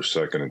his first,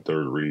 second, and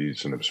third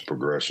reads and his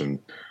progression.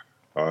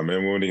 And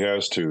when he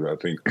has to, I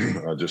think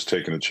just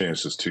taking the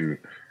chances to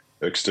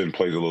extend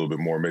plays a little bit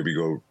more, maybe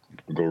go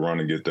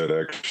run and get that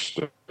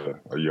extra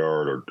a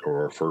yard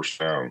or a first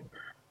down.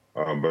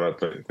 But I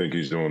think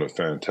he's doing a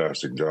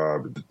fantastic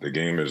job. The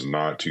game is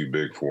not too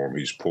big for him.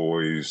 He's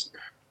poised,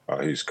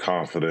 he's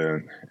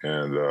confident,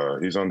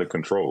 and he's under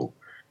control.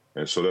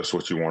 And so that's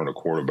what you want in a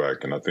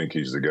quarterback. And I think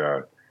he's the guy,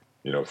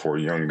 for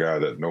a young guy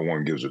that no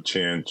one gives a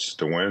chance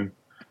to win.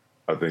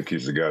 I think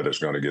he's the guy that's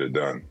going to get it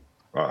done.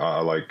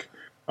 I like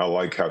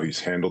how he's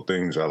handled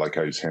things. I like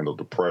how he's handled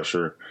the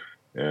pressure,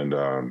 and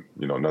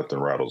nothing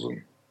rattles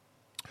him.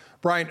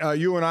 Bryant,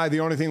 you and I, the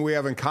only thing we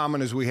have in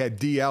common is we had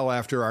DL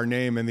after our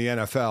name in the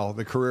NFL.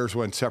 The careers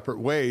went separate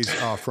ways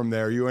from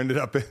there. You ended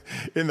up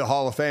in the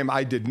Hall of Fame.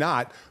 I did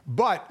not.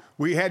 But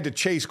we had to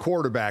chase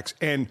quarterbacks.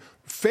 And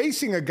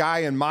facing a guy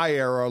in my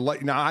era,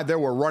 now there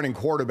were running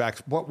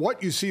quarterbacks, but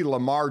what you see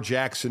Lamar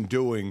Jackson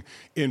doing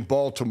in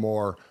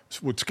Baltimore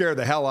would scare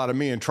the hell out of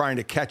me in trying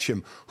to catch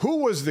him.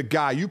 Who was the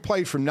guy? You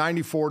played from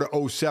 94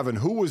 to 07.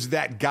 Who was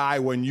that guy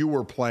when you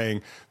were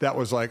playing that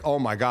was like, oh,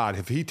 my God,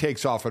 if he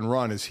takes off and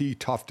run, is he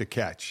tough to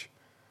catch?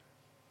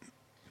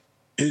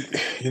 We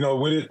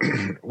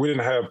didn't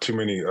have too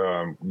many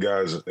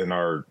guys in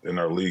our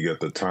league at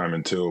the time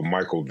until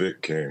Michael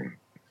Vick came.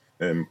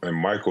 And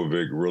Michael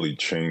Vick really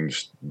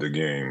changed the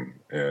game.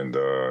 And,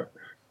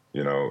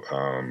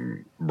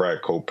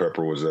 Brad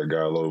Culpepper was that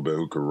guy a little bit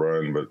who could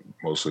run, but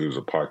mostly he was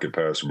a pocket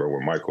passer. But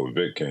when Michael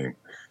Vick came,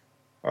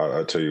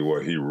 I tell you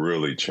what, he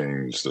really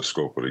changed the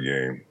scope of the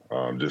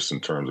game, just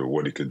in terms of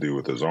what he could do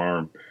with his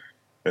arm.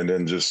 And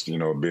then just,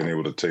 being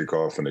able to take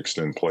off and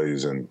extend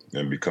plays and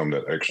become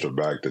that extra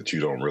back that you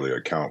don't really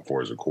account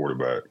for as a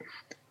quarterback.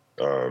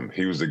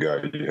 He was the guy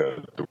you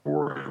had to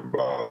worry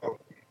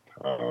about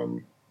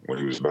when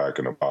he was back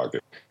in the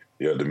pocket.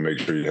 You had to make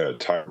sure you had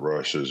tight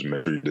rushes,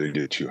 make sure you didn't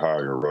get too high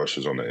in your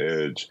rushes on the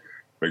edge,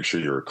 make sure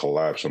you were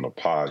collapsed on the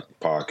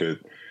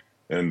pocket,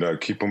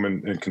 and keep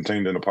them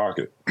contained in the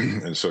pocket.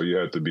 And so you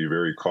had to be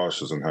very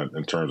cautious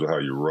in terms of how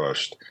you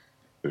rushed.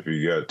 If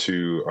you got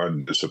too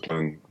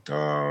undisciplined,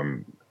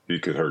 he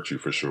could hurt you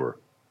for sure.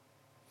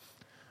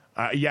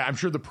 Yeah, I'm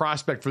sure the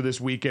prospect for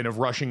this weekend of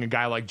rushing a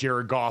guy like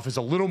Jared Goff is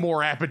a little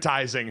more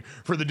appetizing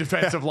for the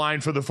defensive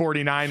line for the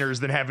 49ers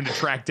than having to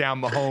track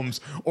down Mahomes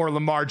or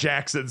Lamar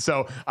Jackson.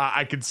 So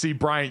I could see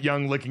Bryant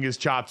Young licking his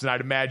chops, and I'd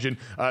imagine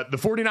the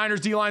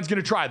 49ers D-line is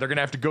going to try. They're going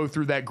to have to go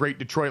through that great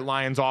Detroit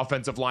Lions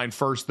offensive line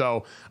first,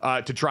 though,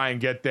 to try and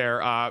get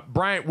there.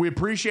 Bryant, we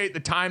appreciate the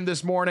time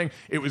this morning.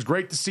 It was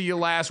great to see you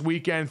last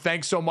weekend.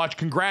 Thanks so much.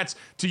 Congrats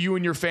to you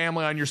and your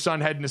family on your son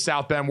heading to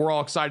South Bend. We're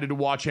all excited to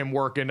watch him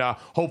work and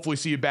hopefully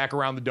see you back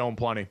around the dome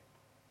plenty.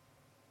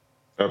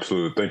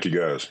 Absolutely. Thank you,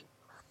 guys.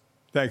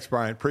 Thanks,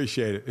 Brian.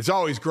 Appreciate it. It's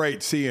always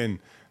great seeing,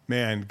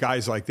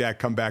 guys like that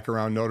come back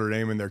around Notre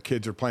Dame and their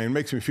kids are playing. It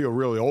makes me feel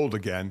really old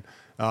again,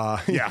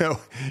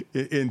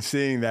 in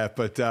seeing that.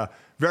 But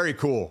very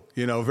cool,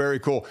 very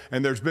cool.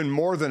 And there's been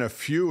more than a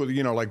few,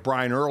 like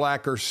Brian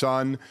Urlacher's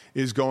son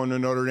is going to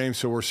Notre Dame.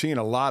 So we're seeing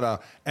a lot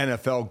of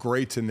NFL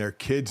greats and their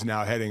kids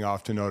now heading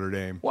off to Notre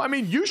Dame. Well, I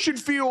mean, you should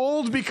feel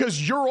old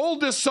because your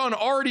oldest son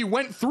already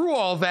went through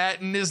all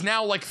that and is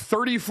now like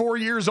 34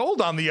 years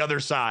old on the other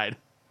side.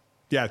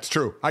 Yeah, it's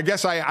true. I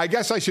guess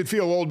I should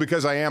feel old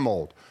because I am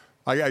old.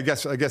 I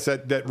guess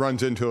that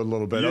runs into it a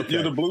little bit.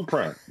 You're the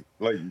blueprint.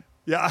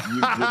 Yeah. You're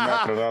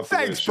mapping it out.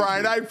 Thanks,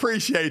 Brian. I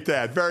appreciate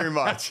that very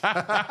much.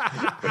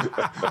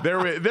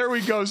 There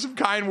we go. Some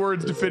kind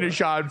words to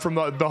finish on from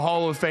the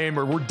Hall of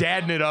Famer. We're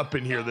dadding it up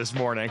in here this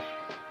morning.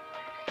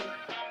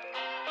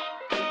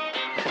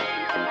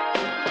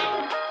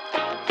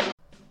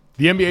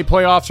 The NBA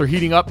playoffs are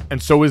heating up,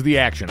 and so is the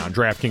action on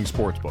DraftKings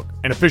Sportsbook,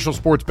 an official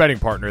sports betting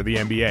partner of the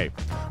NBA.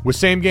 With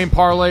same-game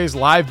parlays,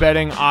 live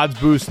betting, odds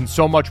boosts, and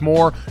so much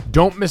more,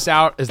 don't miss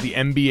out as the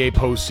NBA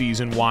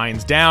postseason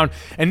winds down.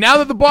 And now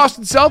that the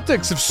Boston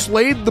Celtics have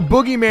slayed the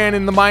boogeyman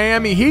in the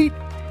Miami Heat,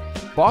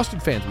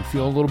 Boston fans, we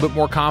feel a little bit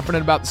more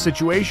confident about the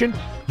situation.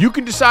 You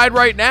can decide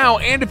right now,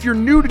 and if you're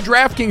new to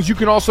DraftKings, you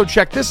can also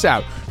check this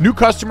out. New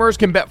customers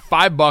can bet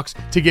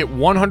 $5 to get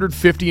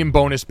 $150 in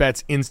bonus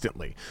bets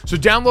instantly. So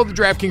download the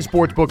DraftKings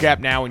Sportsbook app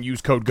now and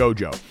use code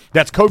GOJO.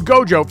 That's code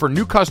GOJO for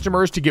new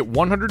customers to get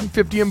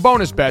 $150 in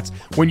bonus bets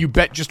when you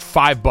bet just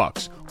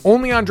 $5.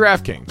 Only on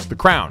DraftKings. The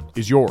crown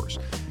is yours.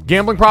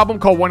 Gambling problem?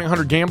 Call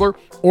 1-800-GAMBLER.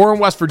 Or in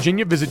West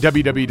Virginia, visit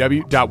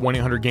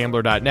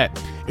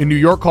www.1800gambler.net. In New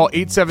York, call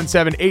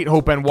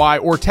 877-8-HOPE-NY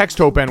or text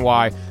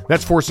HOPE-NY.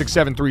 That's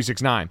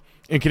 467-369.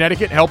 In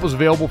Connecticut, help is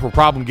available for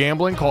problem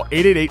gambling. Call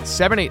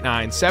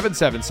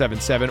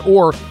 888-789-7777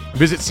 or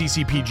visit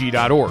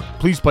ccpg.org.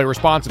 Please play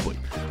responsibly.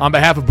 On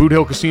behalf of Boot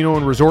Hill Casino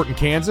and Resort in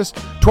Kansas,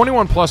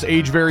 21 plus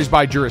age varies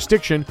by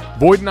jurisdiction.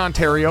 Void in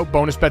Ontario.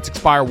 Bonus bets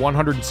expire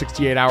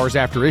 168 hours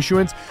after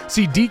issuance.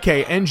 See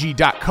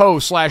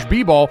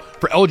dkng.co/bball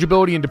for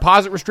eligibility and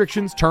deposit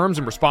restrictions, terms,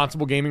 and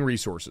responsible gaming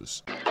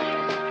resources.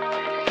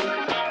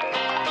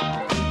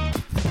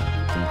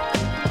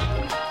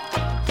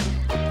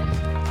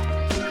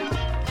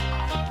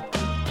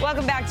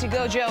 Welcome back to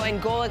Gojo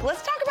and Golic.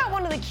 Let's talk about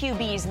one of the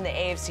QBs in the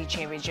AFC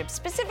Championship,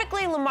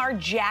 specifically Lamar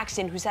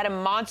Jackson, who's had a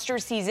monster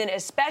season,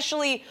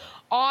 especially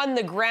on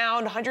the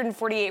ground.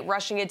 148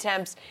 rushing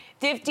attempts,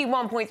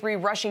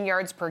 51.3 rushing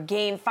yards per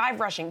game, 5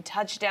 rushing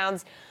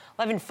touchdowns,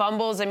 11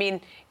 fumbles. I mean,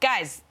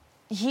 guys,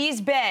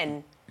 he's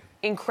been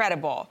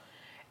incredible.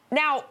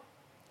 Now,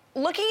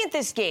 looking at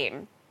this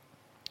game,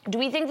 do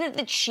we think that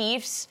the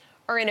Chiefs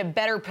are in a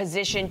better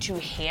position to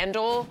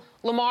handle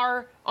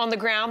Lamar on the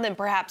ground than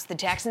perhaps the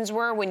Texans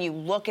were when you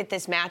look at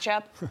this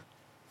matchup?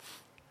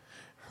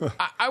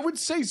 I would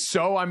say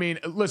so. I mean,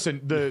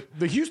 listen,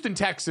 the Houston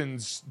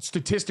Texans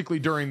statistically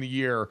during the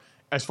year,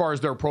 as far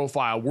as their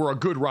profile, were a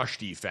good rush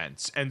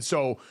defense. And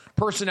so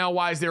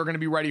personnel-wise, they were going to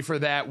be ready for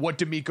that. What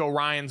DeMeco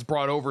Ryans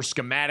brought over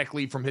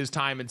schematically from his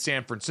time in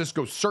San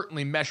Francisco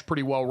certainly meshed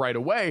pretty well right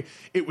away.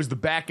 It was the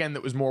back end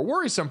that was more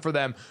worrisome for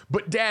them.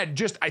 But, Dad,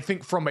 just I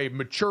think from a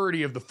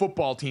maturity of the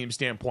football team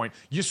standpoint,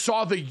 you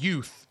saw the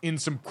youth in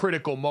some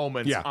critical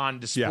moments on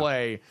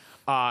display.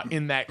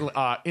 In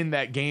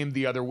that game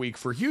the other week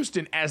for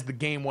Houston as the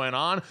game went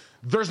on.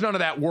 There's none of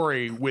that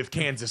worry with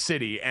Kansas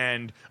City,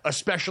 and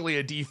especially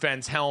a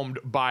defense helmed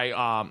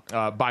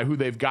by who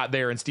they've got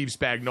there and Steve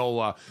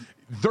Spagnuolo.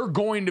 They're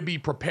going to be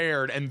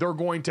prepared, and they're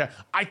going to,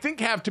 I think,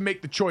 have to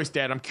make the choice,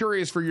 Dad. I'm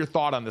curious for your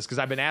thought on this because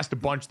I've been asked a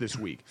bunch this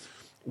week.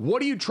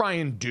 What do you try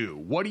and do?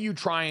 What do you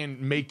try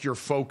and make your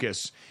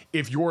focus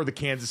if you're the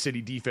Kansas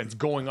City defense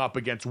going up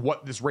against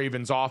what this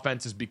Ravens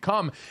offense has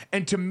become?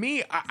 And to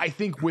me, I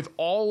think with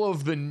all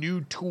of the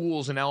new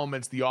tools and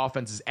elements the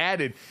offense has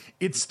added,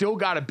 it's still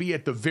got to be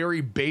at the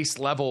very base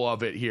level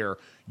of it here.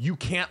 You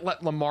can't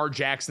let Lamar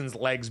Jackson's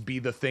legs be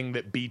the thing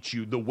that beats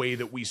you the way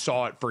that we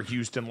saw it for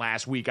Houston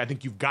last week. I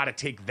think you've got to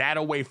take that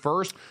away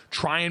first,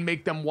 try and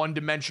make them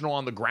one-dimensional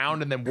on the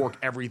ground, and then work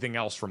everything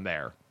else from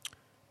there.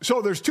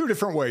 So there's two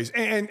different ways.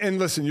 And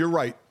listen, you're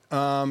right.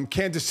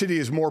 Kansas City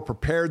is more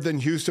prepared than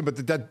Houston,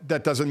 but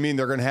that doesn't mean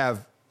they're going to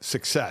have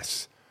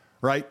success,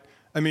 right?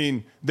 I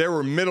mean, they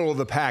were middle of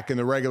the pack in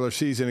the regular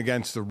season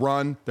against the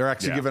run. They're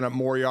actually giving up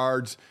more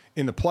yards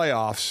in the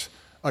playoffs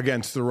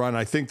against the run,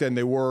 I think, than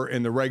they were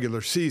in the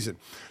regular season.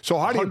 So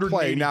how do you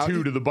play now?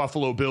 182 to the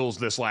Buffalo Bills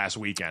this last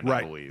weekend,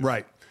 right, I believe.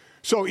 Right.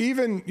 So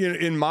even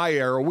in my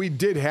era, we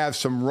did have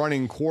some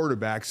running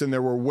quarterbacks, and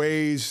there were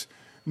ways,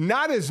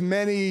 not as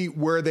many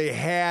where they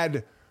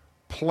had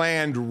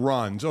planned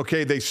runs.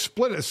 Okay, they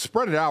spread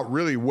it out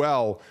really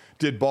well,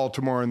 did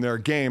Baltimore in their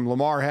game.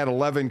 Lamar had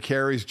 11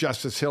 carries,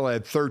 Justice Hill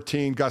had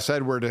 13, Gus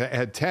Edwards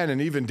had 10,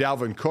 and even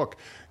Dalvin Cook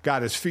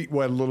got his feet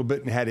wet a little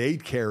bit and had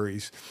 8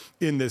 carries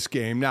in this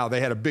game. Now, they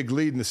had a big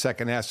lead in the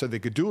second half, so they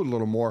could do a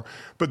little more.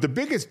 But the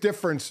biggest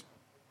difference,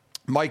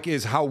 Mike,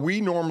 is how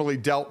we normally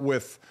dealt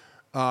with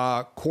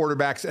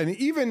quarterbacks, and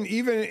even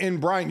in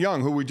Bryant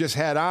Young, who we just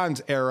had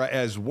on's era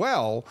as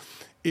well,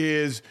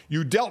 is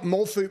you dealt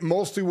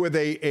mostly with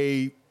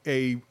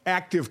a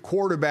active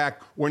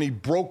quarterback when he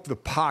broke the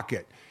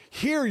pocket.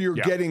 Here you're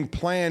getting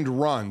planned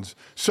runs.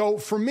 So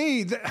for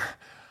me,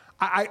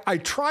 I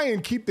try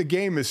and keep the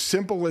game as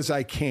simple as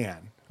I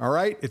can. All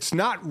right? It's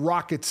not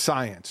rocket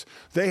science.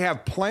 They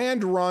have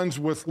planned runs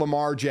with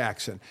Lamar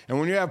Jackson. And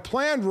when you have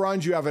planned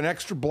runs, you have an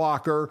extra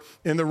blocker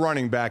in the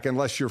running back,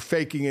 unless you're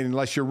faking it,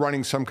 unless you're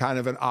running some kind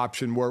of an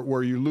option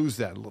where you lose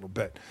that a little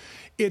bit.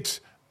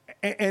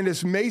 And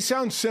this may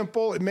sound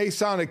simple. It may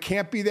sound it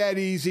can't be that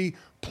easy.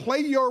 Play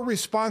your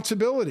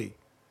responsibility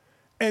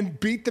and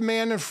beat the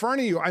man in front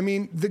of you. I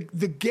mean,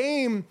 the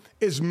game,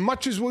 as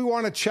much as we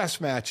want to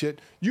chess match it,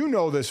 you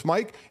know this,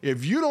 Mike,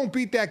 if you don't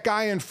beat that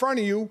guy in front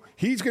of you,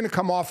 he's going to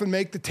come off and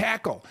make the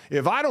tackle.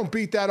 If I don't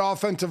beat that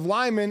offensive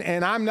lineman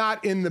and I'm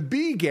not in the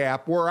B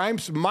gap where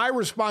my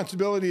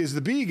responsibility is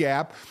the B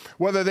gap,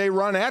 whether they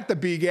run at the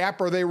B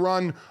gap or they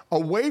run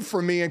away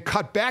from me and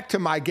cut back to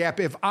my gap,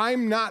 if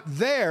I'm not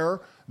there,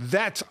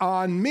 that's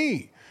on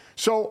me.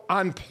 So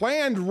on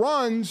planned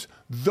runs,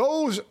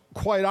 those,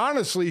 quite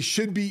honestly,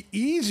 should be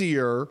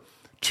easier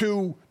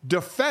to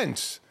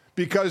defense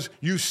because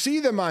you see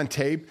them on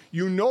tape,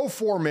 you know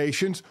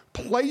formations,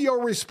 play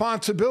your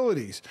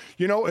responsibilities.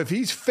 You know, if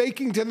he's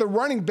faking to the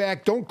running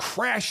back, don't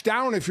crash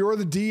down if you're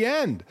the D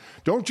end.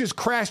 Don't just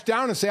crash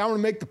down and say, I want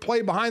to make the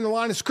play behind the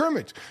line of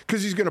scrimmage,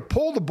 because he's going to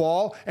pull the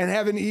ball and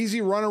have an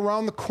easy run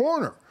around the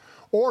corner.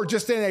 Or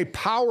just in a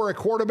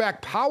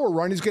quarterback power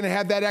run, he's going to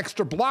have that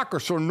extra blocker.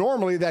 So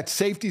normally that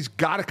safety's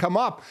got to come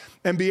up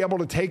and be able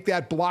to take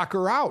that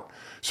blocker out.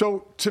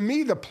 So to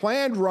me, the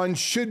planned run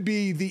should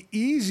be the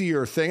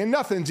easier thing. And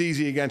nothing's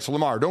easy against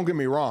Lamar, don't get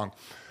me wrong.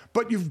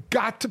 But you've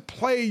got to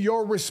play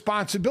your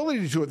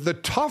responsibility to it. The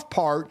tough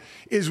part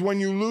is when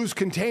you lose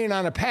contain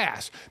on a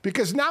pass,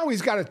 because now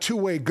he's got a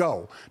two-way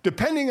go.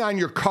 Depending on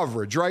your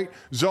coverage, right?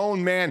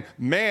 Zone,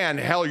 man,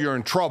 hell, you're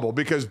in trouble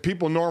because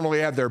people normally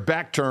have their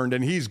back turned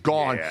and he's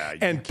gone.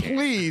 And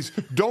please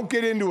don't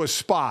get into a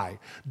spy.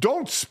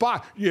 Don't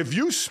spy. If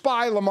you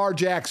spy Lamar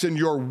Jackson,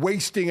 you're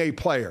wasting a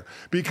player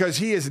because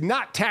he is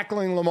not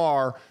tackling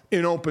Lamar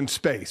in open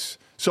space.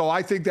 So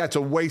I think that's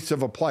a waste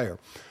of a player.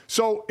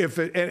 So if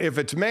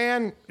it's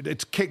man,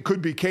 it could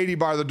be Katie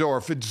bar the door.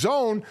 If it's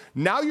zone,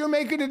 now you're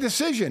making a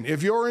decision.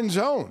 If you're in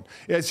zone,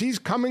 as he's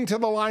coming to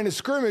the line of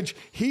scrimmage,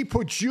 he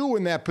puts you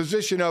in that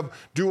position of,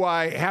 do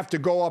I have to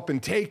go up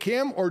and take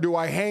him, or do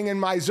I hang in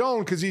my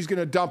zone because he's going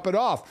to dump it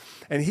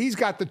off? And he's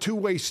got the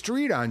two-way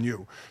street on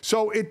you.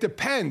 So it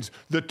depends.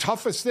 The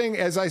toughest thing,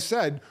 as I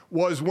said,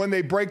 was when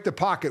they break the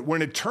pocket.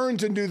 When it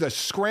turns into the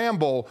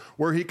scramble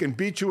where he can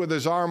beat you with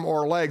his arm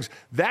or legs,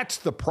 that's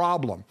the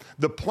problem.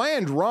 The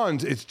planned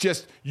runs, it's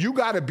just, you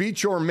got to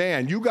beat your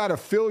man. You got to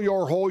fill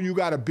your hole. You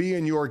got to be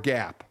in your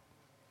gap.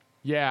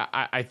 Yeah,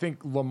 I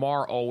think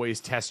Lamar always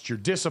tests your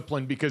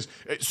discipline because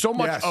so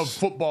much of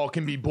football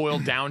can be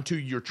boiled down to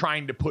you're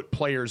trying to put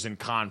players in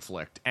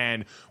conflict.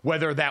 And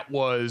whether that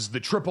was the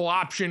triple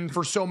option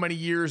for so many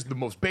years, the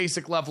most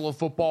basic level of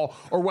football,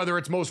 or whether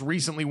it's most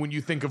recently when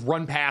you think of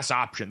run-pass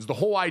options, the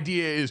whole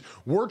idea is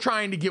we're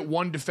trying to get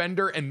one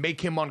defender and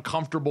make him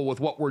uncomfortable with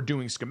what we're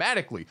doing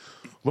schematically.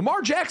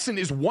 Lamar Jackson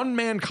is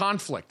one-man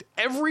conflict.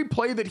 Every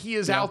play that he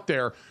is out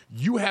there,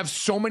 you have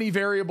so many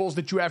variables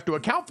that you have to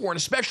account for, and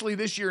especially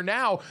this year now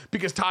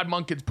because Todd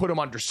Monken's put him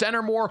under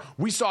center more.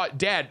 We saw,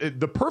 Dad,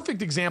 the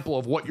perfect example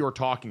of what you're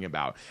talking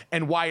about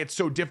and why it's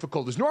so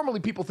difficult is normally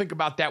people think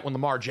about that when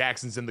Lamar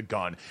Jackson's in the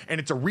gun and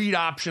it's a read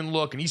option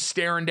look and he's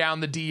staring down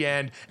the D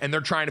end and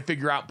they're trying to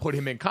figure out, put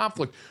him in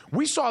conflict.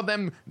 We saw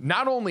them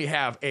not only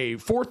have a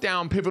fourth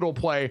down pivotal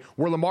play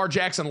where Lamar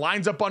Jackson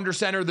lines up under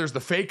center, there's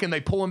the fake and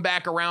they pull him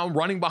back around,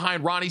 running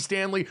behind Ronnie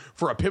Stanley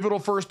for a pivotal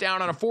first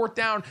down on a fourth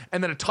down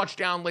and then a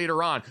touchdown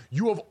later on.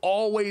 You have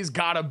always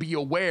got to be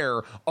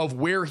aware of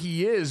where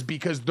he is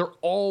because they're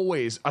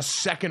always a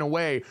second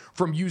away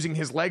from using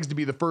his legs to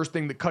be the first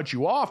thing that cuts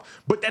you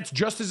off. But that's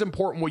just as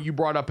important what you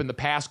brought up in the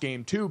pass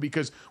game too,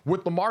 because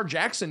with Lamar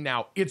Jackson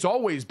now, it's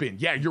always been,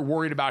 you're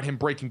worried about him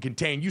breaking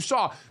contain. You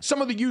saw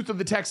some of the youth of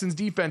the Texans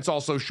defense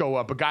also show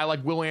up. A guy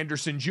like Will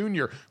Anderson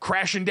Jr.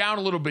 crashing down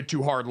a little bit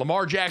too hard.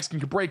 Lamar Jackson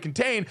can break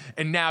contain,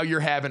 and now you're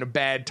having a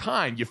bad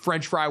time. You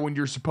French fry when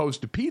you're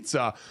supposed to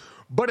pizza.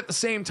 But at the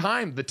same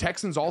time, the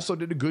Texans also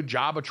did a good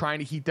job of trying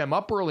to heat them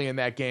up early in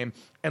that game.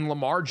 And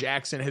Lamar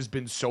Jackson has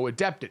been so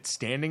adept at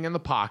standing in the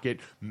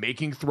pocket,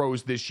 making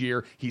throws this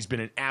year. He's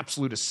been an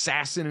absolute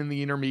assassin in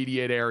the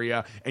intermediate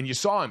area. And you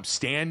saw him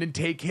stand and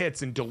take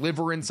hits and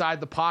deliver inside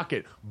the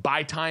pocket,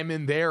 buy time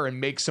in there and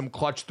make some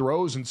clutch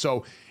throws. And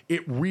so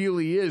it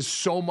really is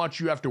so much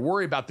you have to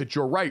worry about that.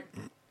 You're right.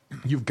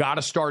 You've got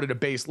to start at a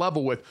base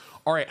level with,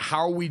 all right,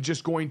 how are we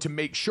just going to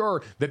make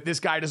sure that this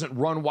guy doesn't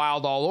run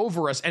wild all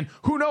over us? And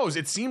who knows?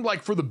 It seemed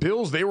like for the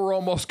Bills, they were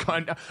almost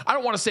kind of, I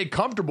don't want to say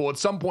comfortable. At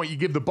some point, you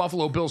give the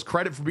Buffalo Bills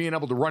credit for being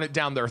able to run it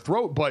down their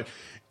throat, but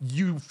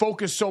you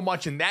focus so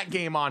much in that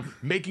game on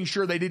making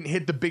sure they didn't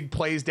hit the big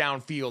plays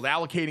downfield,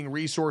 allocating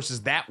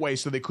resources that way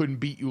so they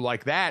couldn't beat you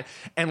like that,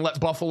 and let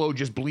Buffalo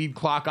just bleed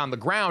clock on the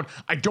ground.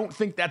 I don't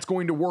think that's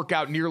going to work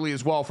out nearly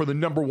as well for the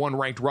number one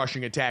ranked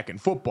rushing attack in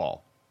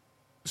football.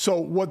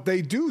 So what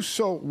they do,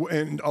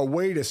 and a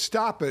way to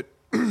stop it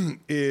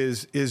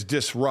is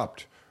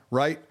disrupt,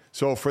 right?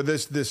 So for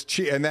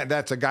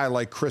that's a guy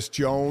like Chris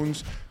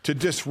Jones to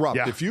disrupt.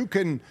 Yeah. If you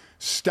can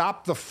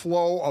stop the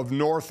flow of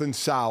north and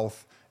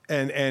south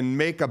and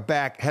make a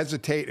back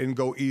hesitate and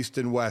go east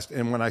and west,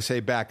 and when I say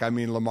back, I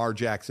mean Lamar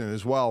Jackson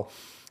as well,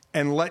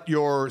 and let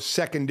your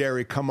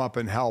secondary come up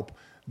and help,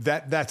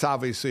 that's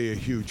obviously a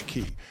huge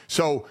key.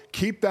 So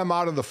keep them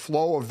out of the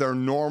flow of their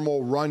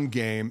normal run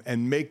game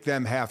and make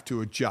them have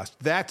to adjust.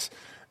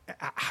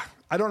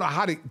 I don't know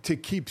how to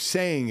keep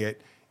saying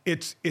it.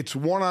 It's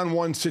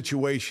one-on-one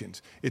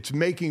situations. It's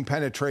making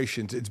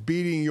penetrations. It's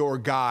beating your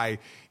guy.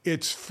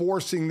 It's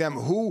forcing them.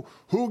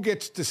 Who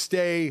gets to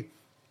stay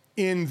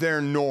in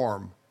their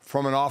norm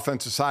from an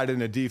offensive side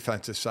and a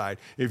defensive side?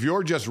 If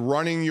you're just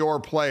running your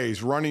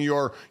plays, running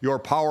your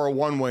power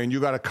one way, and you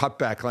got a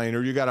cutback lane,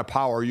 or you got a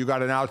power, you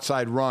got an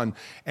outside run,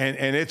 and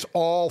it's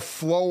all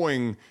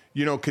flowing,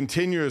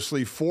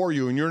 continuously for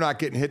you, and you're not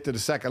getting hit to the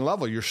second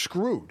level, you're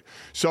screwed.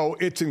 So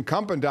it's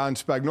incumbent on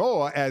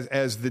Spagnuolo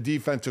as the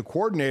defensive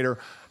coordinator.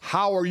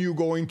 How are you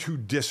going to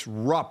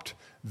disrupt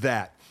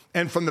that?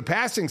 And from the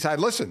passing side,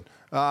 listen,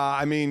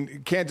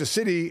 Kansas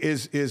City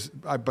is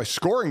by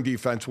scoring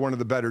defense, one of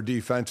the better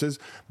defenses.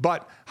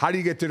 But how do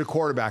you get to the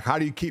quarterback? How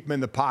do you keep him in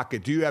the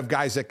pocket? Do you have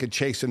guys that can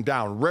chase him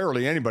down?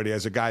 Rarely anybody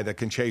has a guy that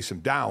can chase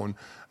him down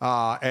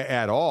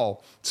at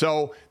all.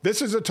 So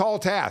this is a tall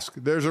task.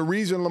 There's a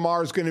reason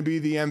Lamar is going to be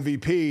the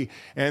MVP,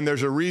 and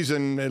there's a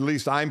reason, at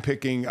least I'm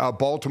picking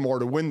Baltimore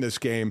to win this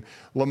game.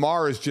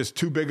 Lamar is just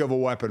too big of a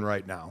weapon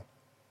right now.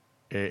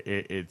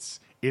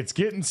 It's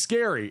getting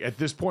scary at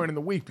this point in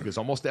the week because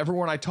almost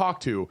everyone I talk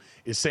to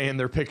is saying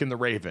they're picking the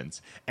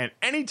Ravens. And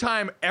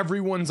anytime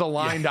everyone's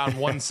aligned on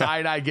one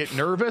side, I get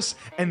nervous.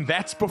 And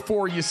that's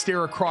before you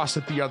stare across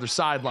at the other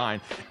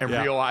sideline and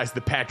realize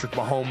that Patrick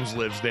Mahomes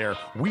lives there.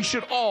 We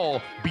should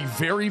all be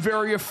very,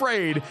 very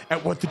afraid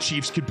at what the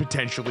Chiefs could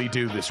potentially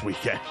do this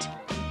weekend.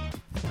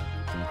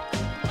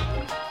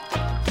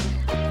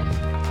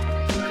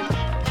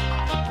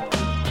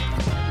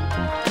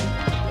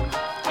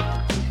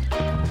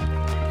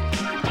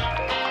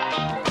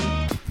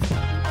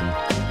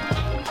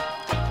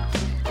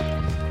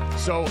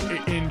 So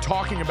in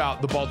talking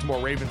about the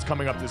Baltimore Ravens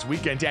coming up this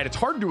weekend, Dad, it's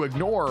hard to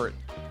ignore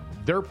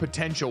their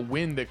potential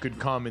win that could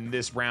come in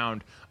this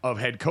round of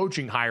head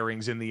coaching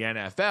hirings in the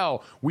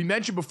NFL. We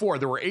mentioned before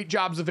there were 8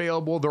 jobs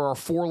available. There are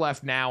 4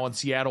 left now in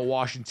Seattle,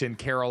 Washington,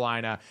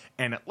 Carolina,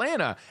 and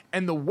Atlanta.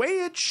 And the way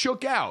it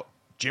shook out,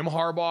 Jim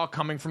Harbaugh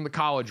coming from the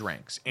college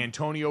ranks,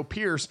 Antonio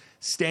Pierce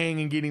staying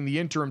and getting the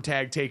interim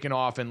tag taken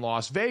off in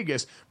Las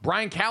Vegas,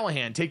 Brian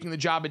Callahan taking the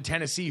job in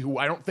Tennessee, who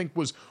I don't think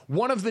was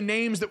one of the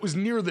names that was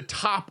near the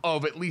top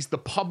of at least the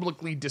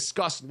publicly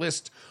discussed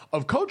list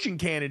of coaching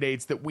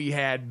candidates that we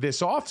had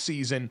this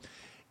offseason.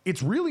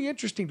 It's really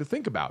interesting to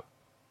think about.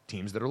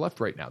 Teams that are left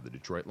right now, the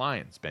Detroit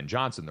Lions, Ben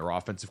Johnson, their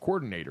offensive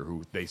coordinator,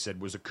 who they said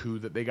was a coup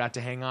that they got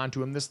to hang on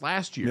to him this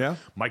last year. Yeah.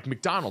 Mike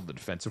McDonald, the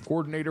defensive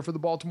coordinator for the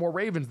Baltimore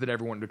Ravens that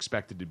everyone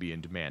expected to be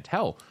in demand.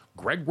 Hell,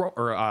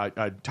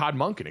 Todd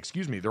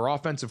Monken, their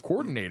offensive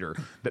coordinator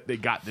that they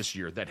got this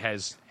year that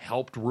has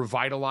helped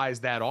revitalize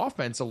that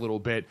offense a little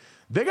bit.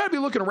 They got to be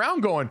looking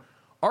around going,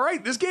 all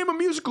right, this game of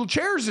musical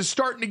chairs is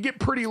starting to get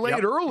pretty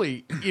late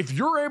early. If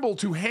you're able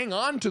to hang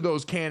on to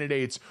those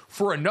candidates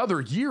for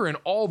another year in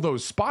all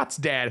those spots,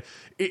 Dad,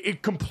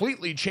 it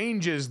completely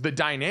changes the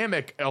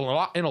dynamic in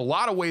a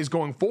lot of ways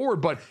going forward.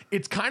 But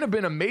it's kind of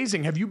been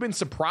amazing. Have you been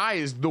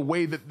surprised the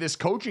way that this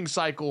coaching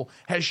cycle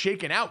has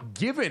shaken out,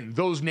 given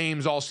those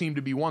names all seem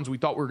to be ones we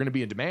thought were going to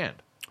be in demand?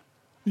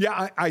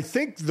 Yeah, I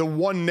think the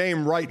one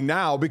name right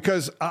now,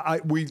 because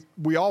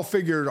we all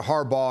figured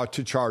Harbaugh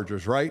to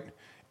Chargers, right?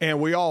 And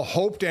we all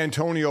hoped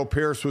Antonio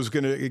Pierce was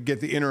going to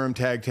get the interim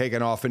tag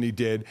taken off, and he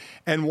did.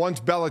 And once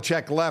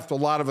Belichick left, a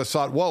lot of us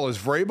thought, well, is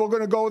Vrabel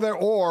going to go there,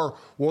 or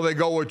will they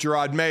go with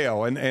Gerard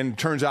Mayo? And it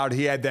turns out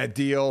he had that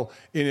deal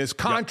in his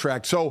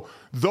contract. Yep. So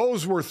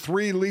those were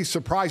three least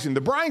surprising.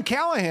 The Brian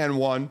Callahan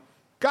one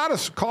caught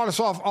us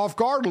off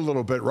guard a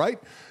little bit, right?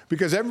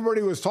 Because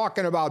everybody was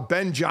talking about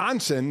Ben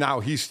Johnson. Now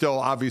he's still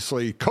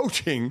obviously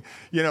coaching,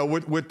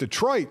 with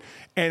Detroit.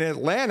 And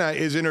Atlanta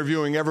is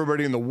interviewing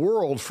everybody in the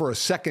world for a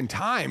second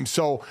time.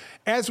 So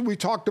as we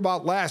talked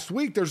about last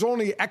week, there's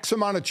only X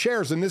amount of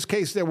chairs. In this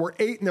case, there were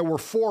 8 and there were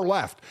 4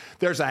 left.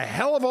 There's a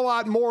hell of a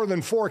lot more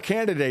than 4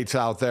 candidates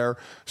out there.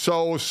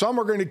 So some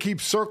are going to keep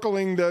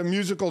circling the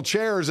musical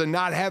chairs and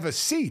not have a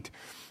seat.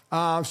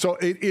 So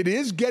it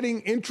is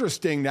getting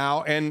interesting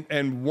now.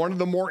 And one of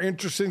the more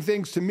interesting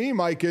things to me,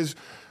 Mike, is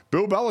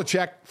Bill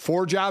Belichick,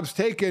 4 jobs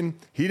taken,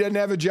 he doesn't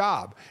have a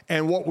job.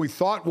 And what we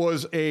thought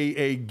was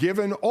a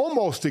given,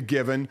 almost a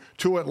given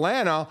to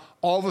Atlanta,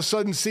 all of a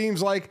sudden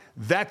seems like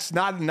that's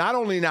not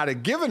only not a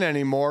given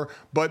anymore,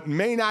 but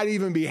may not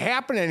even be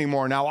happening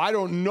anymore. Now, I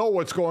don't know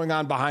what's going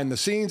on behind the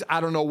scenes.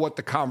 I don't know what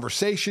the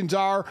conversations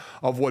are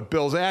of what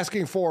Bill's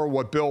asking for, or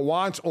what Bill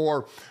wants,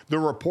 or the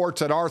reports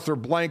that Arthur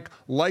Blank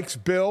likes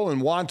Bill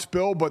and wants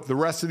Bill, but the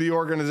rest of the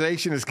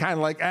organization is kind of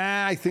like,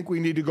 I think we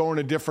need to go in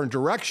a different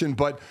direction.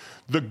 But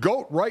the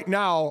GOAT right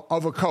now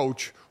of a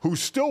coach who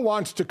still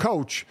wants to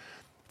coach,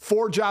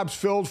 4 jobs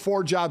filled,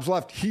 4 jobs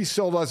left, he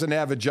still doesn't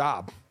have a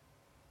job.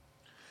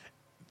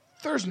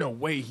 There's no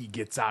way he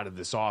gets out of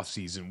this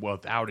offseason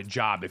without a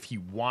job if he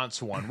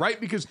wants one, right?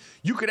 Because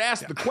you could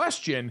ask the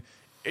question,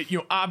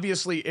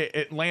 obviously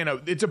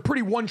Atlanta, it's a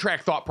pretty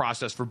one-track thought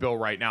process for Bill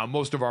right now in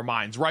most of our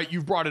minds, right?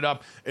 You've brought it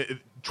up,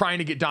 trying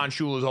to get Don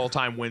Shula's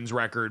all-time wins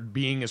record,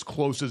 being as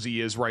close as he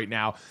is right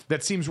now.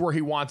 That seems where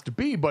he wants to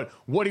be, but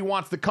what he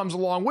wants that comes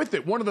along with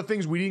it. One of the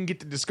things we didn't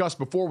get to discuss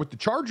before with the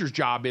Chargers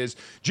job is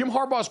Jim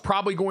Harbaugh's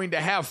probably going to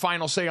have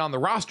final say on the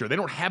roster. They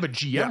don't have a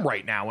GM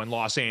right now in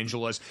Los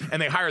Angeles, and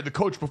they hired the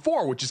coach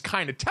before, which is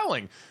kind of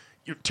telling.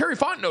 Terry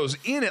Fontenot's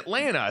in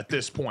Atlanta at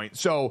this point.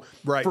 So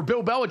for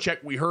Bill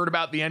Belichick, we heard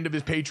about the end of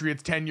his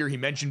Patriots tenure. He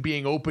mentioned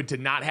being open to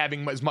not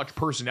having as much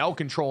personnel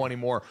control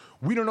anymore.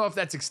 We don't know if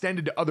that's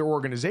extended to other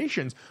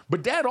organizations.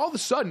 But, Dad, all of a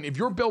sudden, if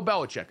you're Bill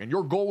Belichick and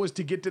your goal is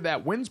to get to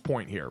that wins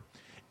point here,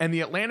 and the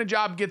Atlanta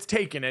job gets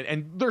taken,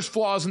 and there's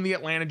flaws in the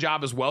Atlanta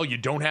job as well. You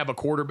don't have a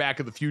quarterback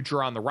of the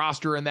future on the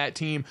roster in that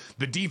team.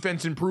 The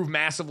defense improved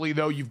massively,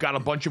 though. You've got a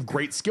bunch of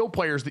great skill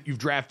players that you've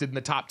drafted in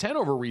the top 10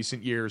 over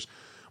recent years.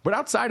 But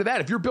outside of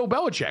that, if you're Bill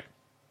Belichick,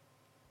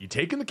 you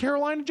taking the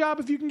Carolina job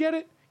if you can get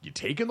it? You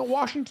taking the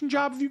Washington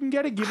job if you can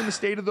get it, given the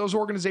state of those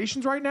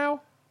organizations right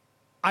now?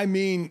 I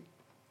mean,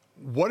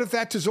 what if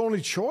that's his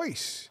only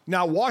choice?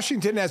 Now,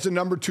 Washington has the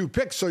number 2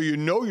 pick, so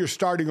you're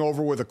starting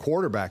over with a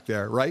quarterback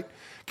there, right?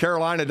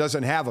 Carolina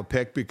doesn't have a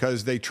pick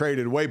because they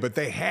traded away, but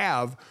they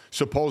have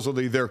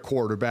supposedly their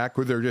quarterback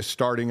who they're just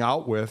starting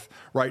out with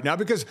right now,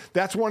 because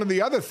that's one of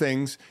the other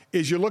things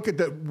is you look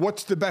at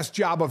what's the best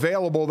job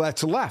available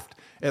that's left.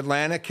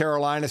 Atlanta,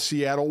 Carolina,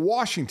 Seattle,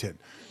 Washington.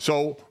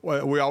 So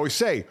we always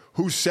say,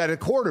 who's set at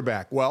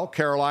quarterback? Well,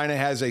 Carolina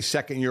has a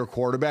second-year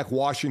quarterback.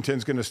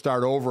 Washington's going to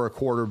start over a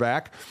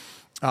quarterback.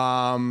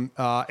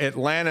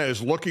 Atlanta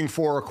is looking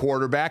for a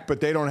quarterback, but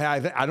they don't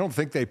have. I don't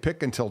think they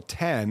pick until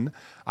 10,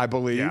 I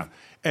believe. Yeah.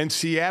 And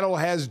Seattle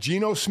has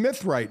Geno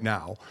Smith right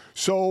now.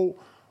 So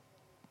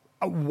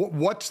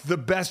what's the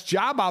best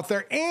job out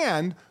there?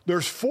 And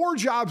there's 4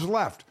 jobs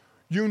left.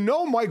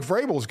 Mike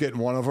Vrabel's getting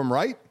one of them,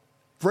 right?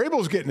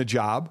 Vrabel's getting a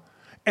job.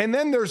 And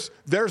then there's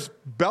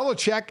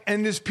Belichick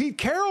and there's Pete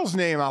Carroll's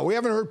name out. We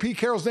haven't heard Pete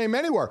Carroll's name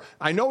anywhere.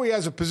 I know he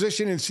has a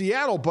position in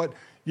Seattle, but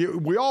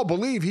we all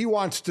believe he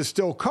wants to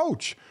still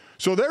coach.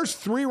 So there's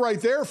 3 right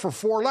there for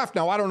 4 left.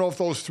 Now, I don't know if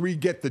those 3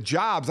 get the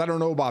jobs. I don't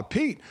know about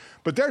Pete.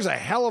 But there's a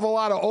hell of a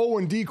lot of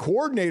O&D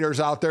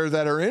coordinators out there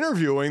that are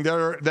interviewing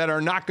that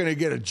are not going to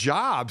get a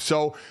job.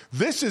 So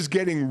this is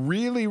getting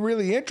really,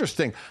 really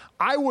interesting.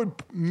 I would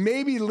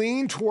maybe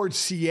lean towards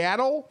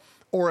Seattle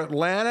or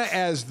Atlanta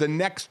as the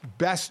next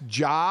best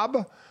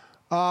job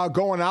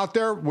going out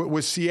there.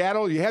 With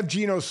Seattle, you have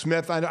Geno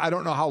Smith. I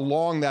don't know how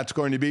long that's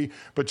going to be,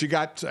 but you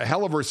got a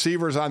hell of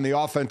receivers on the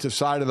offensive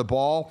side of the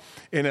ball.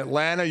 In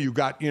Atlanta, you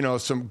got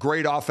some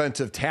great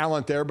offensive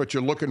talent there, but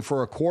you're looking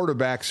for a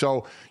quarterback.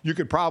 So you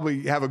could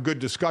probably have a good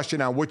discussion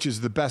on which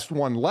is the best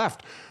one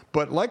left.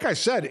 But like I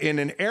said, in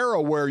an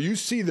era where you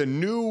see the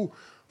new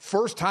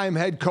first-time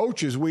head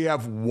coaches, we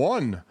have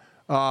one.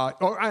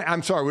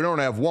 I'm sorry, we don't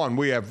have one.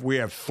 We have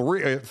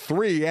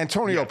 3.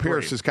 Antonio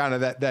Pierce is kind of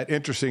that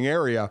interesting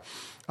area.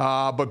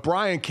 But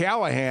Brian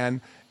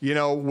Callahan,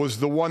 was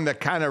the one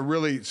that kind of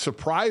really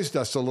surprised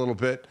us a little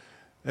bit.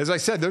 As I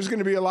said, there's going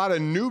to be a lot of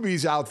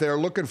newbies out there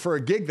looking for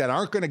a gig that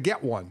aren't going to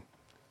get one.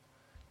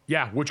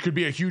 Yeah, which could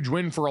be a huge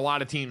win for a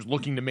lot of teams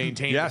looking to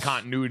maintain the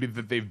continuity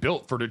that they've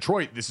built. For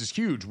Detroit, this is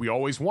huge. We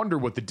always wonder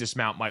what the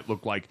dismount might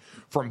look like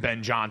from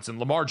Ben Johnson.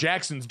 Lamar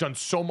Jackson's done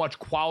so much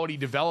quality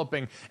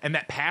developing, and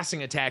that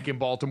passing attack in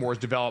Baltimore has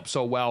developed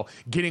so well.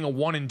 Getting a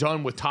one and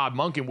done with Todd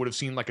Monken would have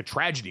seemed like a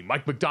tragedy.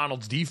 Mike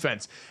McDonald's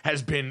defense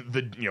has been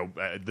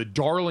the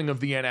darling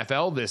of the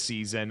NFL this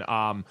season.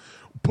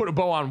 Put a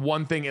bow on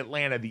one thing: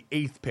 Atlanta, the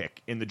 8th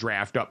pick in the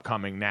draft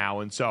upcoming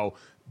now, and so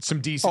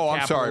some decent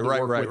capital to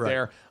work with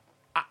there.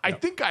 I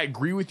think I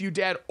agree with you,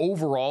 Dad.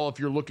 Overall, if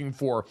you're looking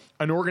for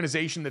an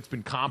organization that's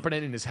been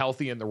competent and is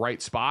healthy in the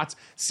right spots,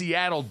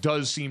 Seattle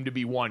does seem to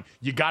be one.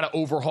 You got to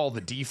overhaul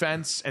the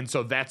defense, and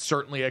so that's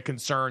certainly a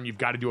concern. You've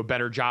got to do a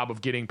better job of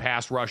getting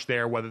pass rush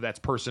there, whether that's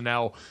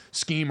personnel,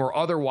 scheme, or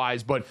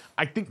otherwise. But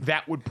I think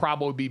that would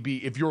probably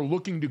be if you're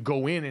looking to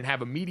go in and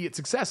have immediate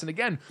success. And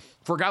again,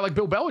 for a guy like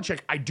Bill Belichick,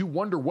 I do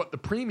wonder what the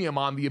premium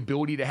on the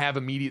ability to have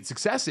immediate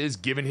success is,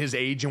 given his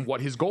age and what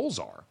his goals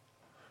are.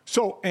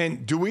 So,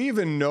 and do we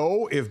even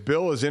know if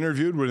Bill is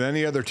interviewed with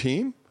any other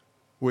team,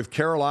 with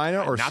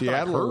Carolina or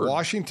Seattle or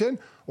Washington,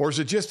 or is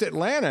it just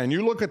Atlanta? And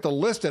you look at the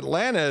list,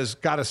 Atlanta has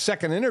got a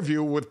second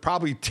interview with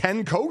probably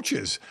 10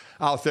 coaches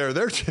out there.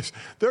 They're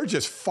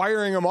just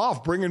firing them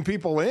off, bringing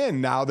people in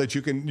now that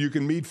you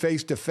can meet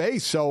face to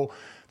face. So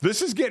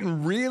this is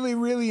getting really,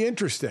 really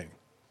interesting.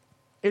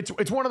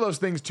 It's one of those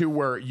things, too,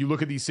 where you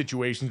look at these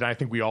situations, and I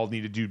think we all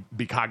need to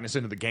be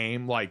cognizant of the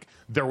game. Like,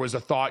 there was a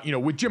thought,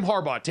 with Jim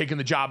Harbaugh taking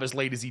the job as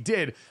late as he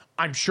did,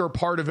 I'm sure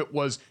part of it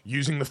was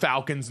using the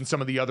Falcons and some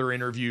of the other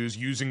interviews,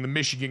 using the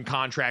Michigan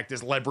contract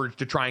as leverage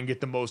to try and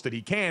get the most that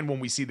he can when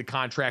we see the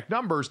contract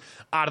numbers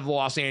out of the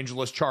Los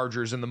Angeles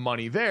Chargers and the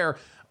money there.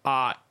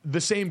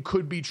 The same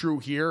could be true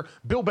here.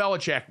 Bill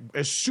Belichick,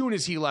 as soon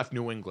as he left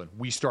New England,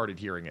 we started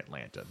hearing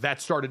Atlanta.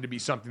 That started to be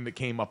something that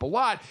came up a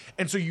lot.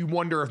 And so you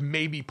wonder if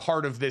maybe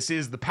part of this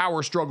is the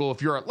power struggle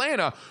if you're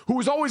Atlanta, who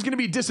is always going to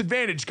be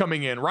disadvantaged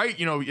coming in, right?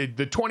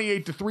 The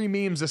 28-3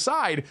 memes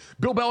aside,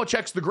 Bill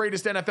Belichick's the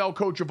greatest NFL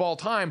coach of all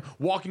time,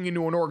 walking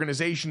into an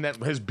organization that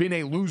has been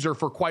a loser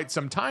for quite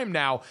some time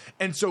now.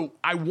 And so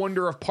I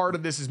wonder if part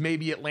of this is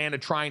maybe Atlanta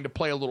trying to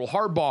play a little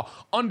hardball,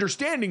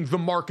 understanding the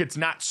market's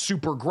not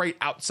super great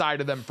outside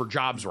of them for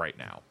jobs right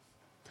now.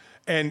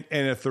 And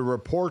if the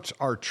reports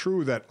are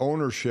true that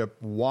ownership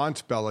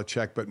wants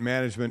Belichick, but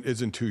management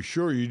isn't too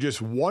sure, you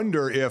just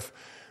wonder if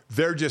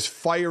they're just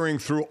firing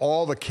through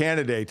all the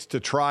candidates to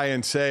try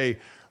and say,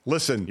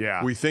 listen,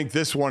 we think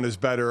this one is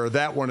better or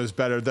that one is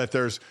better, that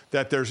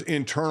there's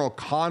internal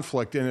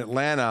conflict in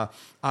Atlanta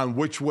on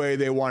which way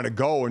they want to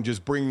go, and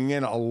just bringing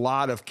in a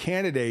lot of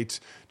candidates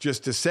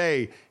just to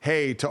say,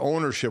 hey, to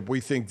ownership,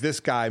 we think this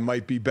guy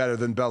might be better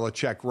than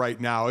Belichick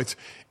right now.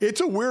 It's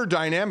a weird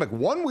dynamic,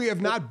 one we have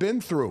not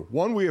been through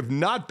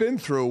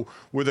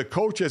with a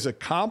coach as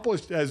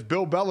accomplished as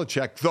Bill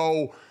Belichick,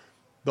 though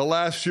the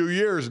last few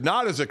years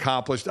not as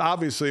accomplished,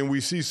 obviously, and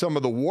we see some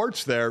of the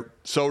warts there.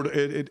 So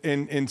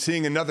in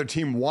seeing another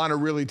team want to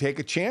really take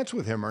a chance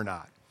with him or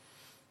not.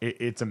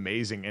 It's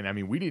amazing. And I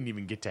mean, we didn't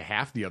even get to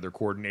half the other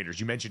coordinators.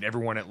 You mentioned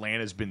everyone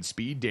Atlanta's been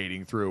speed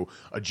dating through.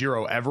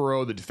 Ejiro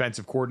Evero, the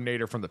defensive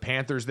coordinator from the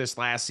Panthers this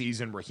last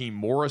season. Raheem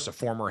Morris, a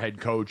former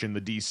head coach in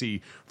the DC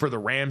for the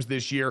Rams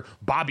this year.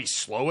 Bobby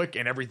Slowick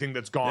and everything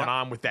that's gone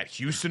on with that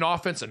Houston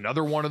offense.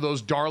 Another one of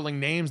those darling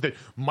names that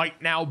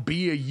might now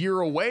be a year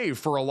away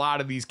for a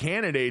lot of these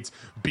candidates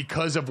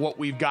because of what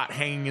we've got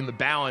hanging in the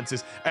balance.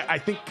 Is I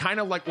think kind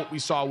of like what we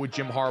saw with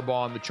Jim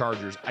Harbaugh and the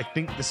Chargers. I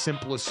think the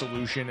simplest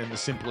solution and the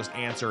simplest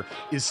answer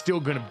is still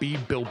going to be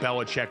Bill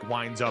Belichick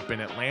winds up in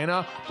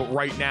Atlanta, but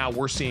right now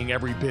we're seeing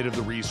every bit of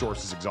the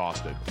resources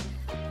exhausted.